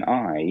you and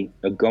I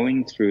are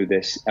going through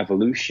this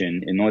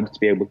evolution in order to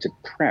be able to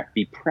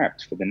be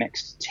prepped for the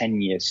next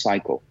 10-year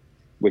cycle,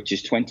 which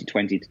is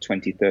 2020 to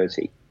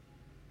 2030.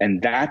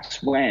 And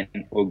that's when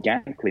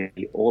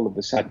organically, all of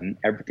a sudden,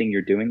 everything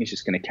you're doing is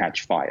just going to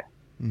catch fire.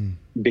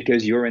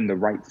 Because you're in the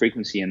right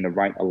frequency and the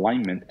right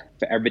alignment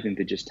for everything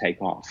to just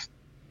take off.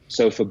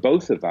 So for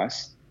both of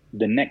us,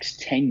 the next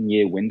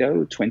 10-year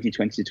window,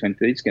 2020 to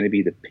 2030, is going to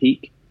be the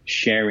peak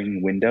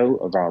sharing window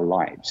of our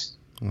lives.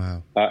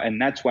 Wow. And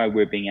that's why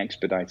we're being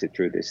expedited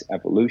through this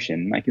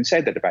evolution. And I can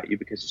say that about you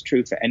because it's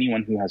true for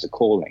anyone who has a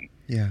calling.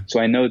 Yeah. So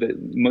I know that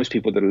most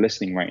people that are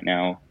listening right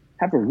now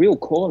have a real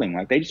calling.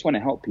 Like they just want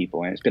to help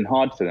people, and it's been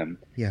hard for them.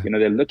 Yeah.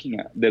 They're looking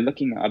at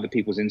other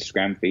people's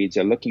Instagram feeds,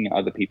 they're looking at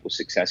other people's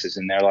successes,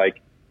 and they're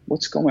like,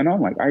 what's going on?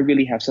 Like, I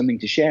really have something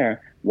to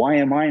share. Why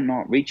am I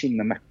not reaching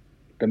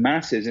the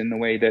masses in the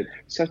way that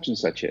such and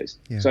such is?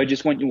 Yeah. So I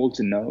just want you all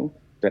to know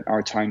that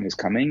our time is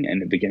coming,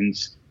 and it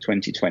begins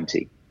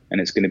 2020,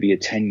 and it's going to be a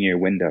 10-year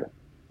window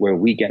where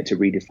we get to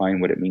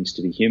redefine what it means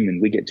to be human.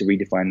 We get to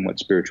redefine what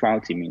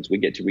spirituality means. We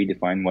get to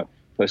redefine what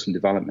personal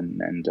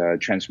development and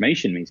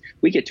transformation means,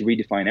 we get to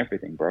redefine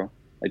everything, bro.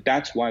 Like,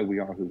 that's why we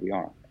are who we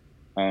are.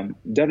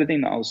 The other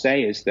thing that I'll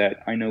say is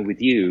that I know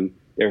with you,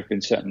 there have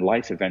been certain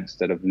life events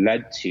that have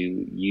led to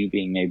you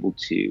being able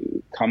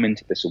to come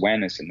into this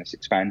awareness and this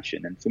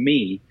expansion. And for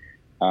me,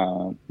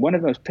 one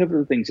of the most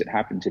pivotal things that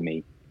happened to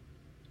me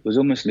was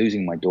almost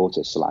losing my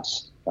daughter,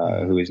 Celeste,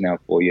 who is now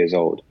 4 years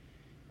old.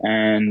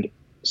 And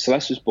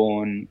Celeste was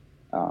born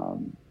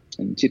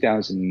in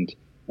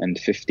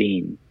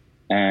 2015.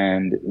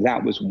 And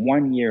that was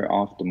 1 year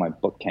after my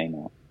book came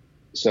out.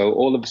 So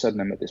all of a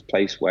sudden, I'm at this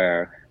place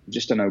where I'm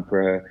just on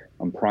Oprah,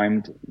 I'm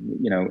primed,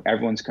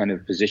 everyone's kind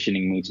of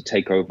positioning me to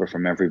take over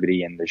from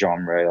everybody in the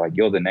genre. Like,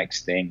 you're the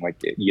next thing,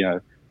 like,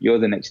 you're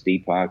the next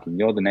Deepak, and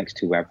you're the next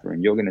whoever,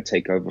 and you're going to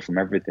take over from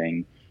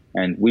everything.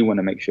 And we want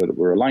to make sure that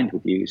we're aligned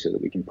with you so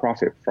that we can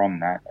profit from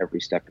that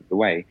every step of the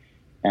way.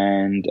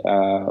 And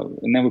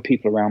there were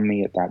people around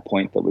me at that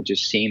point that were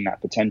just seeing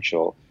that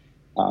potential.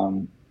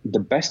 The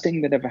best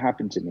thing that ever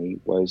happened to me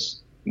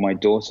was my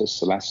daughter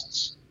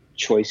Celeste's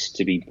choice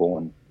to be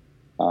born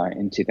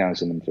in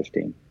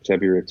 2015,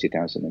 February of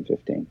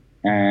 2015.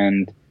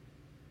 And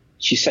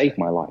she saved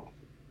my life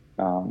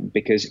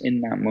because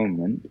in that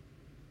moment,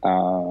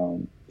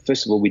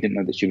 first of all, we didn't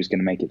know that she was going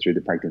to make it through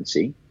the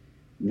pregnancy.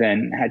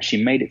 Then had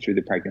she made it through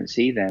the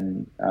pregnancy,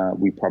 then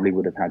we probably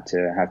would have had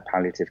to have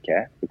palliative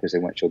care because they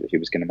weren't sure that she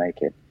was going to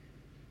make it.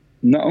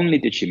 Not only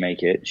did she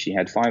make it, she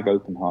had 5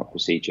 open heart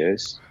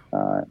procedures,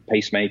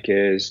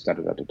 pacemakers,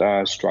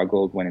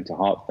 struggled, went into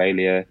heart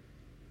failure,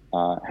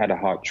 had a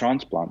heart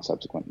transplant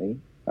subsequently,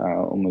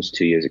 almost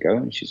 2 years ago,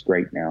 and she's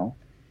great now.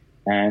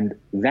 And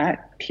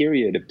that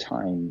period of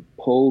time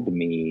pulled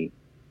me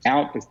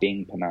out of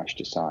being Panache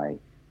Desai,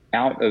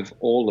 out of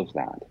all of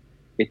that.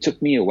 It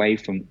took me away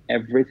from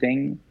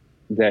everything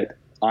that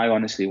I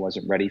honestly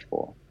wasn't ready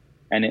for.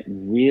 And it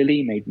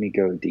really made me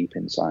go deep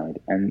inside.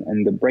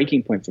 And the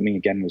breaking point for me,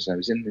 again, was I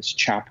was in this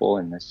chapel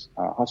in this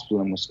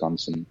hospital in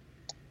Wisconsin,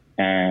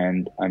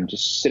 and I'm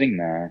just sitting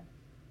there.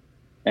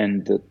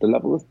 And the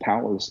level of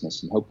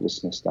powerlessness and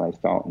hopelessness that I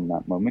felt in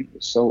that moment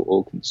was so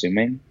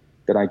all-consuming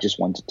that I just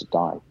wanted to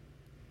die.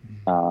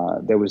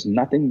 There was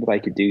nothing that I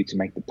could do to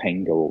make the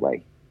pain go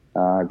away.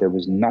 There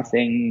was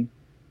nothing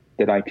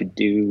that I could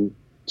do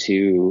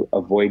to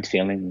avoid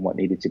feeling what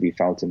needed to be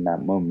felt in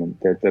that moment.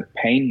 The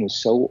pain was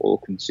so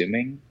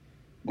all-consuming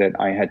that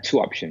I had 2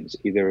 options.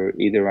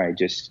 Either I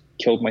just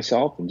killed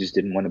myself and just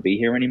didn't want to be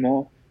here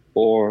anymore,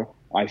 or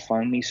I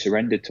finally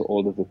surrendered to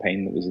all of the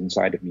pain that was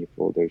inside of me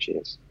for all those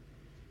years.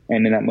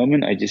 And in that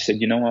moment, I just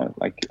said, you know what,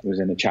 like, I was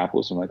in a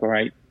chapel, so I'm like, all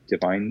right,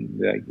 divine,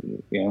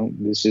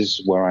 this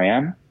is where I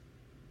am.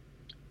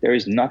 There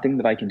is nothing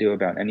that I can do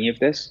about any of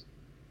this.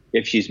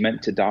 If she's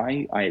meant to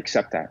die, I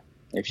accept that.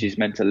 If she's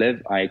meant to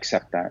live, I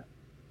accept that.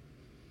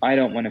 I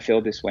don't want to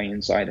feel this way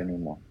inside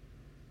anymore.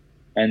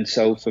 And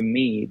so for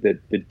me,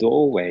 the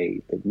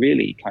doorway that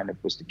really kind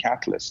of was the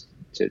catalyst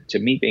to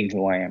me being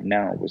who I am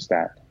now was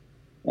that.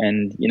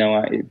 And,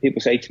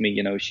 people say to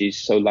me, she's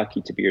so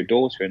lucky to be your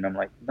daughter. And I'm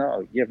like,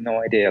 no, you have no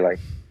idea. Like,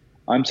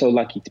 I'm so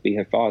lucky to be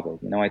her father.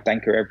 I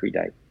thank her every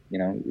day.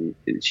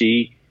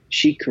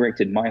 She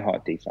corrected my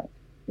heart defect.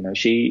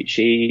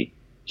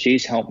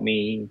 She's helped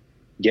me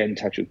get in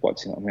touch with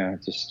what's, I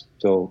just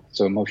feel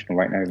so emotional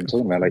right now even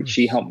talking about it. Like,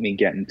 she helped me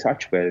get in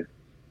touch with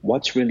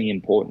what's really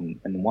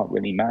important and what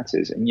really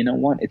matters. And you know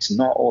what? It's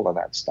not all of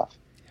that stuff.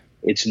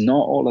 It's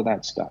not all of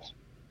that stuff.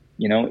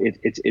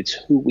 It's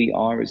who we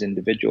are as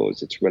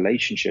individuals. It's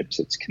relationships.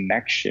 It's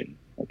connection.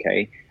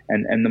 Okay.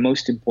 And the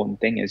most important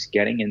thing is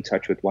getting in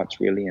touch with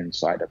what's really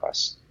inside of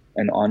us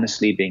and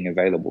honestly being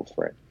available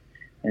for it.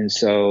 And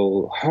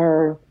so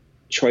her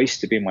choice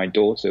to be my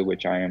daughter,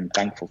 which I am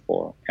thankful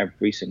for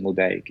every single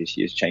day because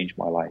she has changed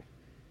my life,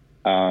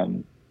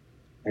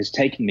 has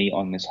taken me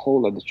on this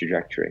whole other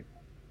trajectory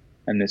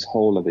and this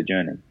whole other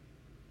journey.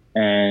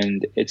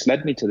 And it's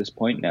led me to this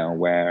point now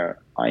where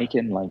I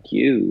can, like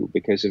you,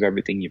 because of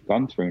everything you've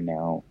gone through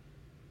now,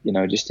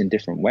 just in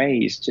different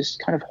ways, just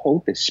kind of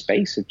hold this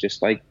space of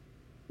just like,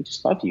 we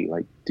just love you.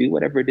 Like, do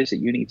whatever it is that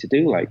you need to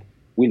do. Like,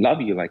 we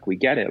love you. Like, we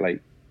get it.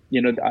 Like,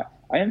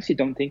 I honestly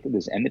don't think that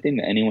there's anything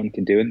that anyone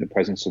can do in the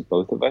presence of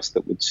both of us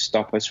that would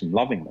stop us from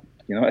loving them.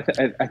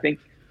 I think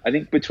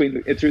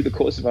through the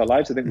course of our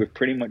lives, I think we've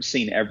pretty much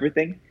seen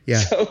everything. Yeah.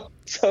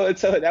 So at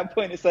that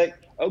point, it's like,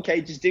 okay,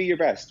 just do your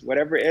best,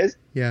 whatever it is.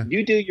 Yeah.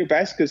 You do your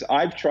best, because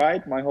I've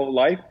tried my whole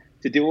life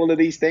to do all of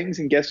these things,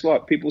 and guess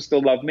what? People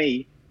still love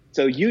me.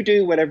 So you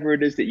do whatever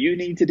it is that you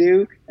need to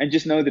do, and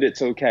just know that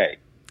it's okay.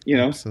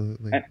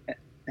 Absolutely.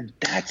 And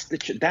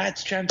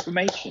that's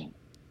transformation.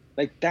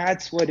 Like,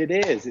 that's what it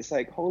is. It's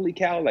like, holy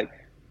cow! Like,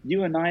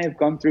 you and I have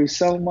gone through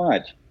so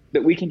much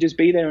that we can just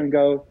be there and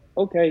go,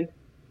 okay,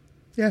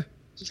 yeah.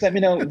 Just let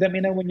me know. Let me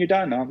know when you're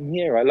done. I'm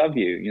here. I love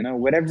you.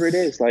 Whatever it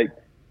is, like,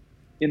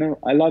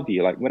 I love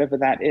you. Like, whatever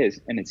that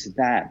is. And it's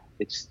that.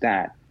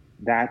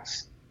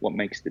 That's what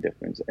makes the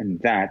difference. And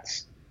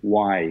that's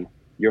why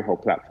your whole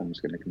platform is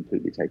going to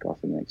completely take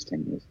off in the next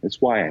 10 years.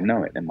 That's why I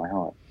know it in my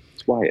heart.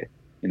 That's why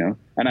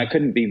and I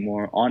couldn't be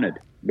more honored,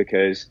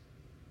 because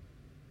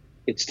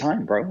it's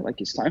time, bro. Like,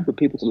 it's time for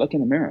people to look in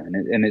the mirror,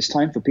 and it's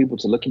time for people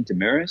to look into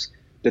mirrors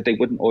that they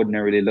wouldn't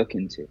ordinarily look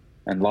into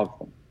and love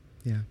them.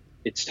 Yeah.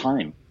 It's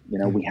time.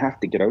 Yeah. We have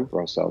to get over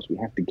ourselves. We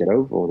have to get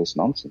over all this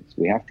nonsense.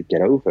 We have to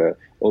get over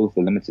all of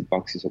the limited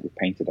boxes that we've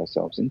painted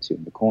ourselves into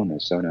in the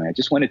corners. So anyway, I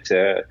just wanted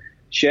to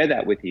share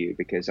that with you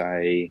because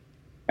I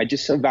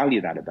just so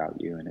value that about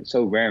you, and it's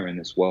so rare in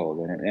this world,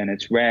 and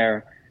it's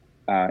rare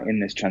in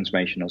this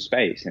transformational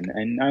space.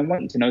 And I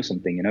want you to know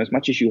something. As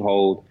much as you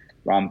hold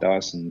Ram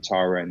Dass and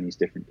Tara and these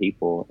different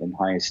people in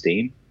high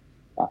esteem,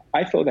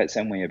 I feel that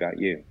same way about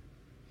you,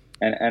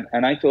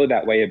 and I feel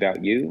that way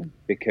about you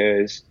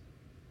because,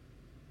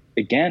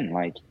 again,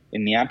 like,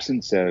 in the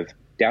absence of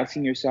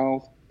doubting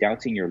yourself,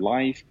 doubting your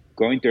life,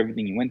 going through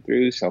everything you went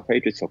through,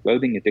 self-hatred,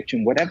 self-loathing,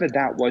 addiction, whatever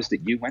that was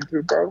that you went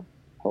through, bro,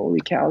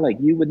 holy cow, like,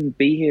 you wouldn't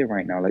be here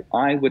right now. Like,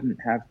 I wouldn't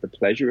have the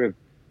pleasure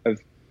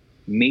of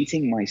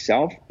meeting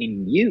myself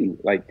in you.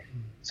 Like,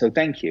 so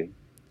thank you.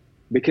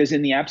 Because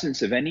in the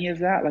absence of any of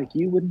that, like,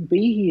 you wouldn't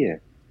be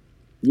here.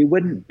 You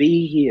wouldn't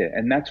be here.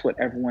 And that's what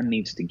everyone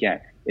needs to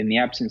get. In the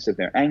absence of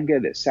their anger,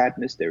 their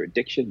sadness, their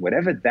addiction,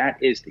 whatever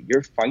that is that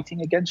you're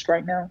fighting against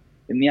right now,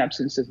 in the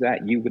absence of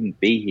that, you wouldn't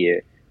be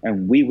here,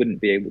 and we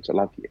wouldn't be able to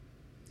love you.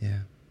 Yeah.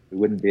 We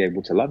wouldn't be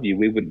able to love you.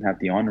 We wouldn't have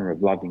the honor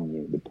of loving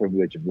you, the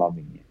privilege of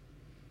loving you.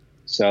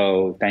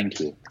 So thank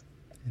you.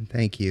 And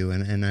thank you.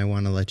 And I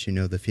want to let you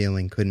know the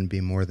feeling couldn't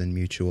be more than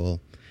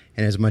mutual.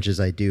 And as much as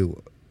I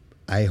do,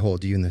 I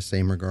hold you in the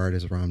same regard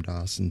as Ram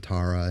Dass and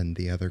Tara and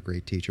the other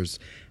great teachers.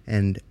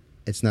 And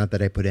it's not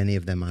that I put any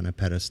of them on a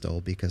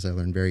pedestal, because I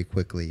learned very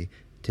quickly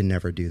to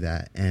never do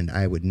that. And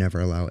I would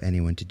never allow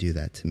anyone to do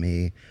that to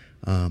me.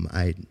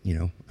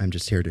 I'm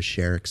just here to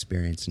share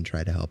experience and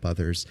try to help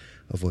others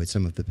avoid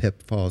some of the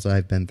pitfalls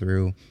I've been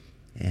through.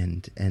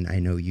 And I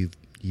know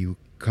you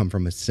come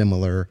from a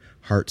similar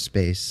heart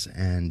space,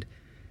 and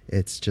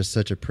it's just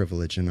such a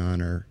privilege and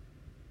honor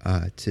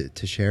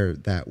to share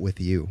that with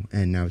you,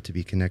 and now to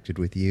be connected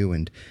with you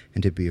and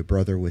to be a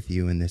brother with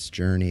you in this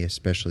journey,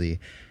 especially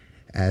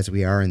as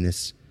we are in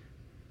this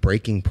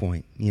breaking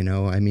point.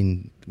 I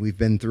mean, we've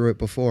been through it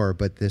before,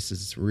 but this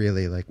is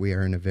really like we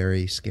are in a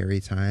very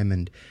scary time,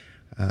 and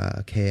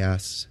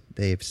chaos,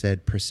 they've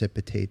said,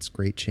 precipitates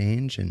great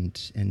change,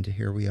 and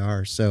here we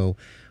are. So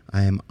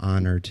I am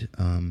honored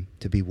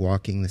to be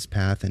walking this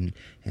path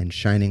and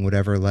shining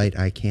whatever light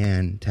I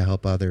can to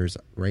help others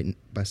right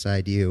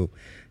beside you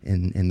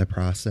in the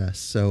process.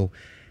 So,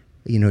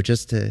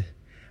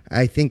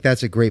 I think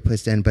that's a great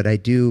place to end, but I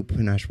do,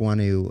 Panache, want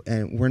to,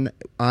 and we're not,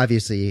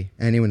 obviously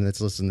anyone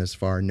that's listened this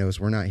far knows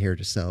we're not here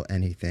to sell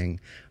anything.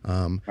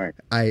 Right.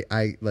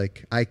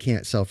 I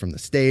can't sell from the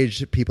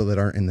stage. People that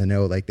aren't in the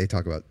know, like, they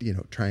talk about,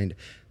 trying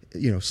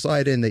to,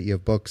 slide in that you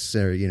have books,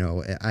 or,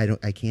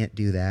 I can't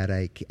do that.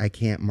 I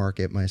can't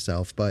market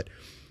myself, but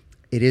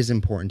it is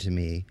important to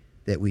me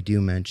that we do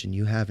mention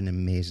you have an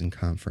amazing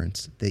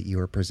conference that you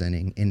are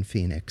presenting in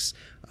Phoenix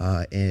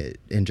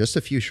in just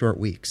a few short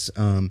weeks.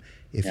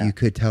 If you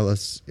could tell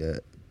us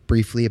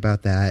briefly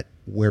about that,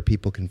 where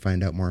people can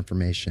find out more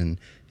information,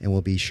 and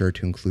we'll be sure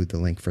to include the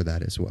link for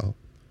that as well.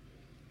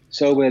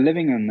 So we're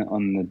living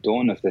on the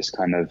dawn of this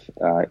kind of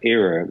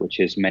era,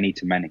 which is many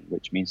to many,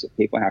 which means that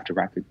people have to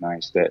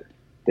recognize that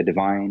the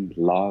divine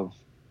love,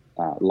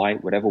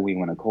 light, whatever we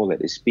want to call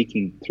it, is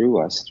speaking through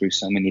us through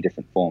so many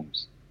different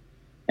forms.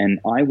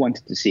 And I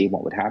wanted to see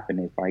what would happen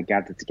if I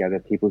gathered together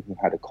people who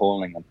had a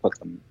calling and put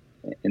them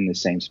in the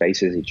same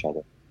space as each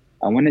other.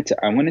 I wanted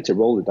to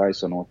roll the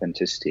dice on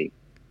authenticity.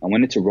 I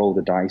wanted to roll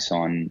the dice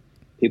on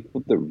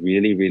people that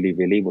really, really,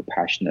 really were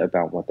passionate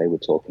about what they were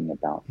talking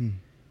about.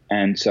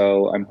 And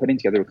so I'm putting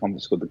together a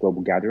conference called the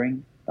Global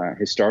Gathering.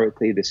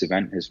 Historically, this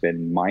event has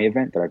been my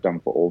event that I've done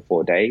for all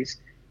 4 days.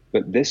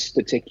 But this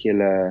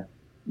particular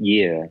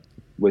year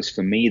was,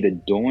 for me, the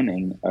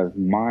dawning of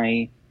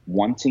my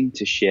wanting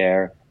to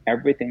share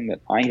everything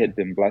that I had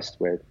been blessed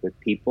with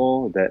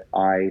people that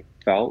I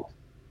felt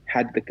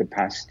had the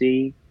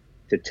capacity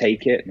to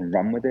take it and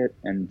run with it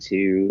and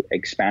to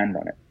expand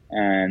on it.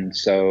 And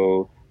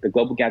so the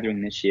Global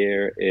Gathering this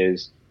year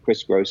is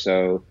Chris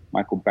Grosso,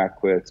 Michael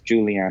Beckwith,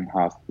 Julianne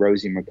Hough,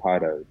 Rosie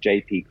Mercado,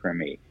 JP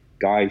Crimmy,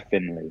 Guy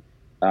Finley,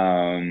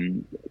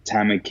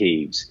 Tamara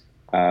Keeves,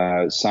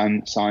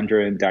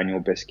 Sandra and Daniel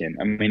Biskin.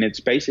 I mean, it's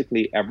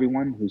basically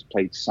everyone who's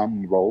played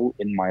some role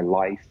in my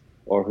life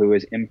or who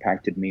has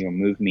impacted me or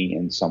moved me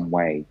in some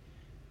way.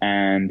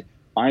 And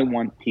I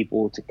want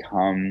people to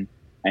come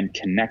and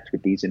connect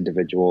with these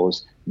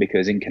individuals,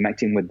 because in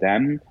connecting with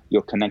them,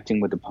 you're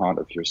connecting with a part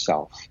of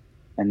yourself.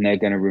 And they're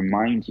going to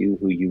remind you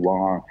who you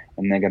are,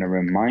 and they're going to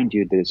remind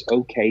you that it's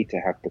okay to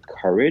have the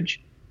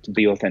courage to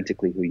be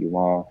authentically who you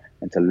are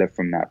and to live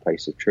from that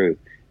place of truth.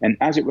 And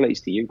as it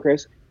relates to you,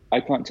 Chris, I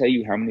can't tell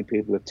you how many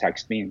people have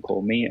texted me and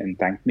called me and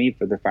thanked me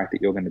for the fact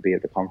that you're going to be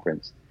at the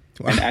conference.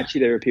 Wow. And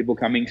actually, there are people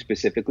coming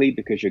specifically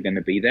because you're going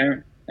to be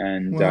there.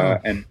 And wow.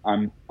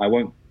 I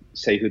won't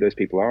say who those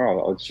people are.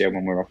 I'll share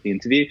when we're off the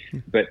interview.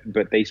 But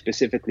they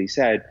specifically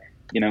said,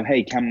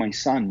 hey, can my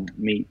son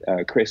meet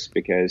Chris,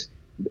 because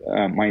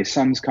my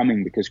son's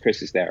coming because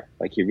Chris is there.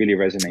 Like, he really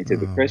resonated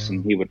with Chris,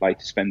 and he would like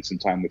to spend some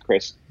time with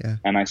Chris. Yeah.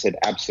 And I said,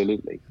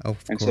 absolutely.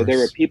 Of and course. So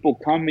there are people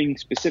coming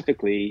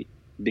specifically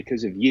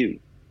because of you,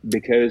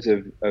 because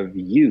of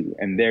you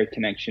and their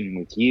connection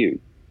with you.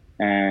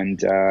 And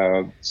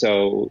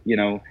so, you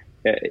know,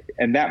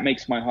 and that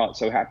makes my heart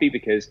so happy,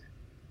 because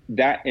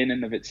that in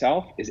and of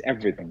itself is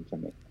everything for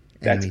me.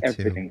 That's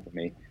everything for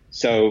me.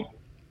 So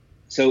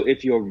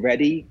if you're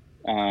ready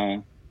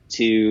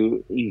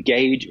to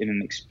engage in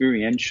an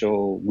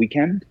experiential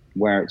weekend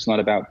where it's not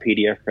about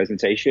PDF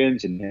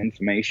presentations and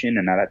information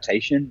and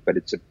adaptation, but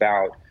it's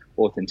about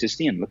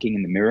authenticity and looking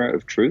in the mirror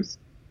of truth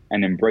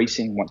and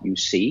embracing what you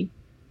see,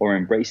 or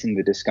embracing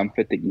the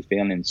discomfort that you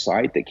feel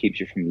inside that keeps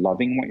you from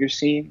loving what you're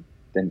seeing,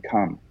 then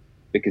come,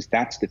 because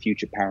that's the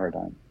future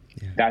paradigm.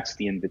 Yeah. That's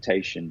the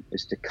invitation,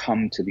 is to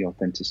come to the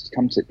authentic,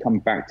 come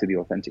back to the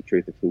authentic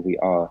truth of who we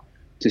are,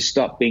 to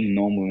stop being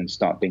normal and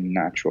start being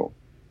natural,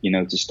 you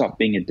know, to stop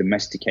being a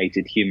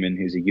domesticated human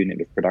who's a unit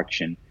of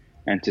production,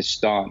 and to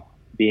start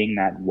being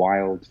that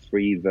wild,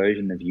 free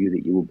version of you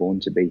that you were born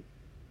to be.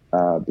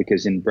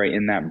 Because in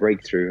that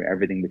breakthrough,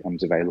 everything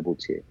becomes available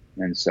to you.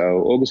 And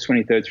so August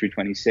 23rd through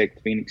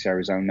 26th, Phoenix,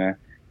 Arizona,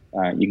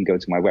 you can go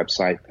to my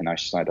website,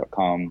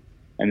 panachedesai.com.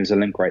 And there's a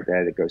link right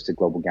there that goes to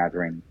Global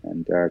Gathering.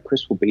 And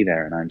Chris will be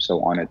there. And I'm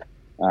so honored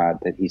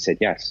that he said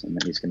yes and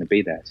that he's going to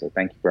be there. So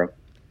thank you, bro.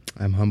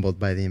 I'm humbled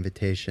by the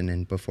invitation.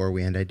 And before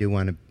we end, I do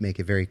want to make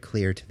it very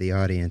clear to the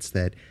audience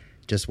that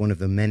just one of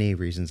the many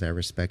reasons I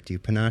respect you,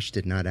 Panache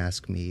did not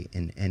ask me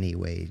in any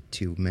way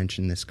to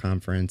mention this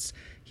conference.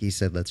 He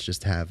said, let's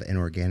just have an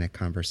organic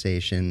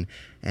conversation.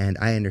 And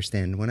I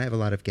understand when I have a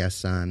lot of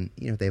guests on,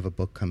 you know, they have a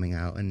book coming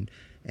out, and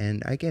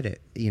I get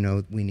it. You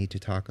know, we need to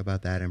talk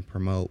about that and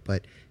promote,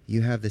 but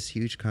you have this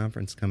huge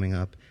conference coming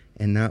up,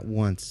 and not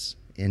once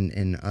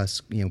in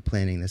us, you know,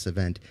 planning this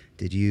event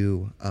did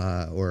you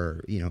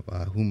or, you know,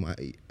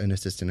 an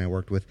assistant I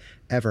worked with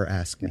ever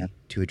ask me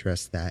to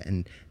address that.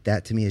 And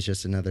that to me is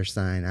just another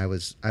sign. I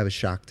was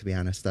shocked, to be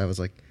honest. I was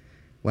like,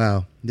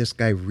 wow, this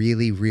guy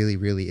really, really,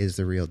 really is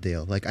the real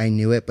deal. Like, I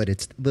knew it, but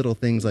it's little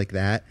things like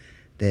that,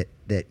 you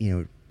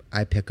know,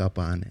 I pick up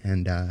on.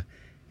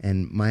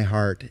 And my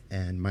heart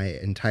and my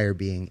entire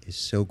being is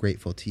so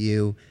grateful to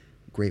you,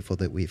 grateful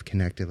that we've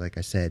connected, like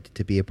I said,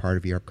 to be a part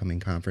of your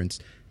upcoming conference,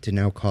 to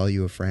now call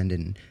you a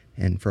friend,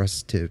 and for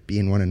us to be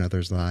in one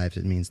another's lives.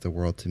 It means the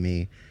world to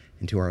me.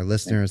 And to our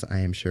listeners,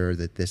 I am sure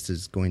that this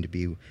is going to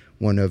be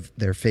one of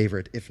their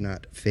favorite, if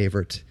not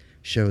favorite,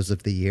 shows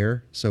of the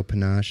year. So,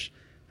 Panache,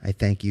 I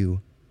thank you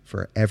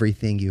for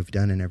everything you've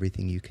done and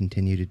everything you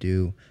continue to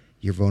do,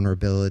 your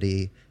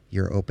vulnerability,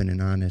 your open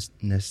and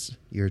honestness,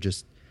 your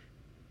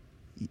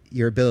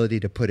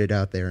ability to put it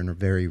out there in a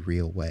very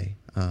real way.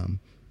 And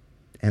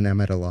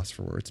I'm at a loss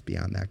for words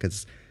beyond that,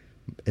 because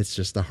it's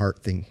just a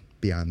heart thing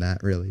beyond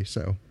that, really.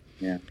 So,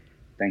 yeah.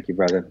 Thank you,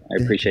 brother. I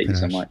appreciate you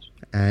so much.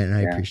 And I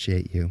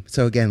appreciate you.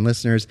 So again,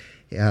 listeners,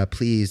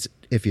 please,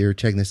 if you're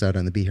checking this out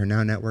on the Be Here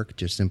Now network,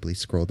 just simply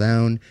scroll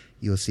down.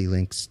 You'll see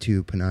links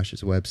to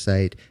Panache's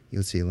website.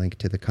 You'll see a link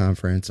to the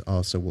conference.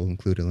 Also, we'll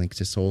include a link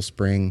to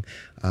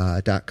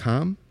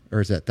soulspring.com.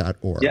 Or is that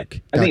 .org? Yeah,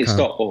 I think it's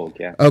 .org,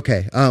 yeah.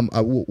 Okay.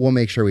 We'll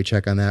make sure we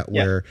check on that,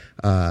 where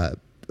a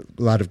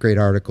lot of great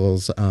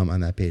articles on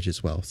that page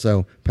as well.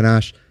 So,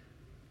 Panache,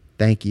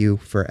 thank you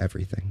for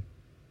everything.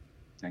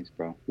 Thanks,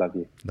 bro. Love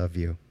you. Love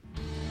you.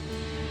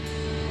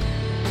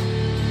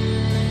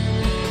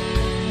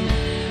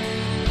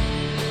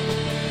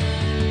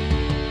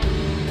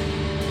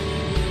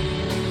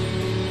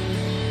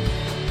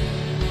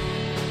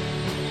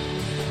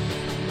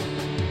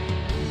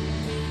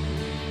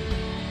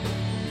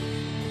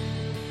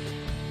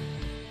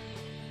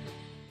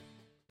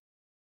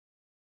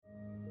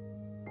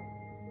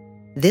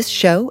 This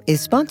show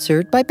is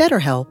sponsored by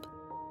BetterHelp.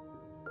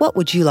 What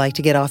would you like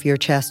to get off your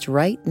chest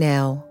right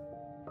now?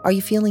 Are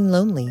you feeling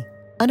lonely,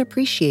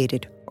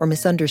 unappreciated, or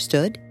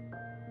misunderstood?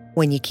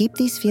 When you keep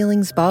these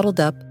feelings bottled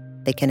up,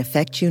 they can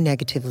affect you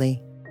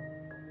negatively.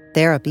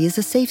 Therapy is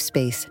a safe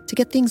space to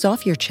get things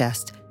off your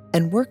chest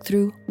and work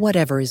through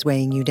whatever is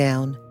weighing you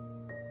down.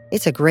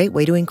 It's a great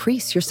way to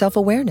increase your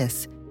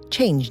self-awareness,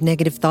 change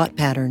negative thought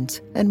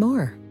patterns, and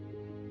more.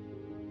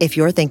 If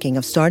you're thinking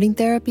of starting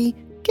therapy,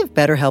 give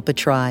BetterHelp a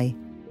try.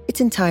 It's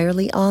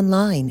entirely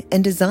online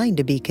and designed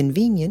to be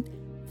convenient,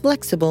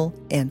 flexible,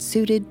 and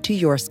suited to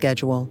your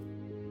schedule.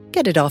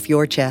 Get it off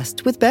your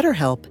chest with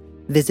BetterHelp.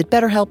 Visit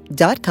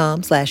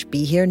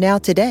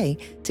BetterHelp.com/BeHereNow today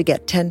to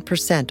get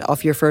 10%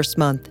 off your first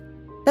month.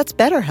 That's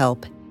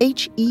BetterHelp,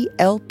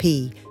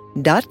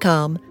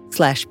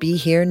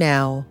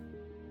 HELP.com/BeHereNow.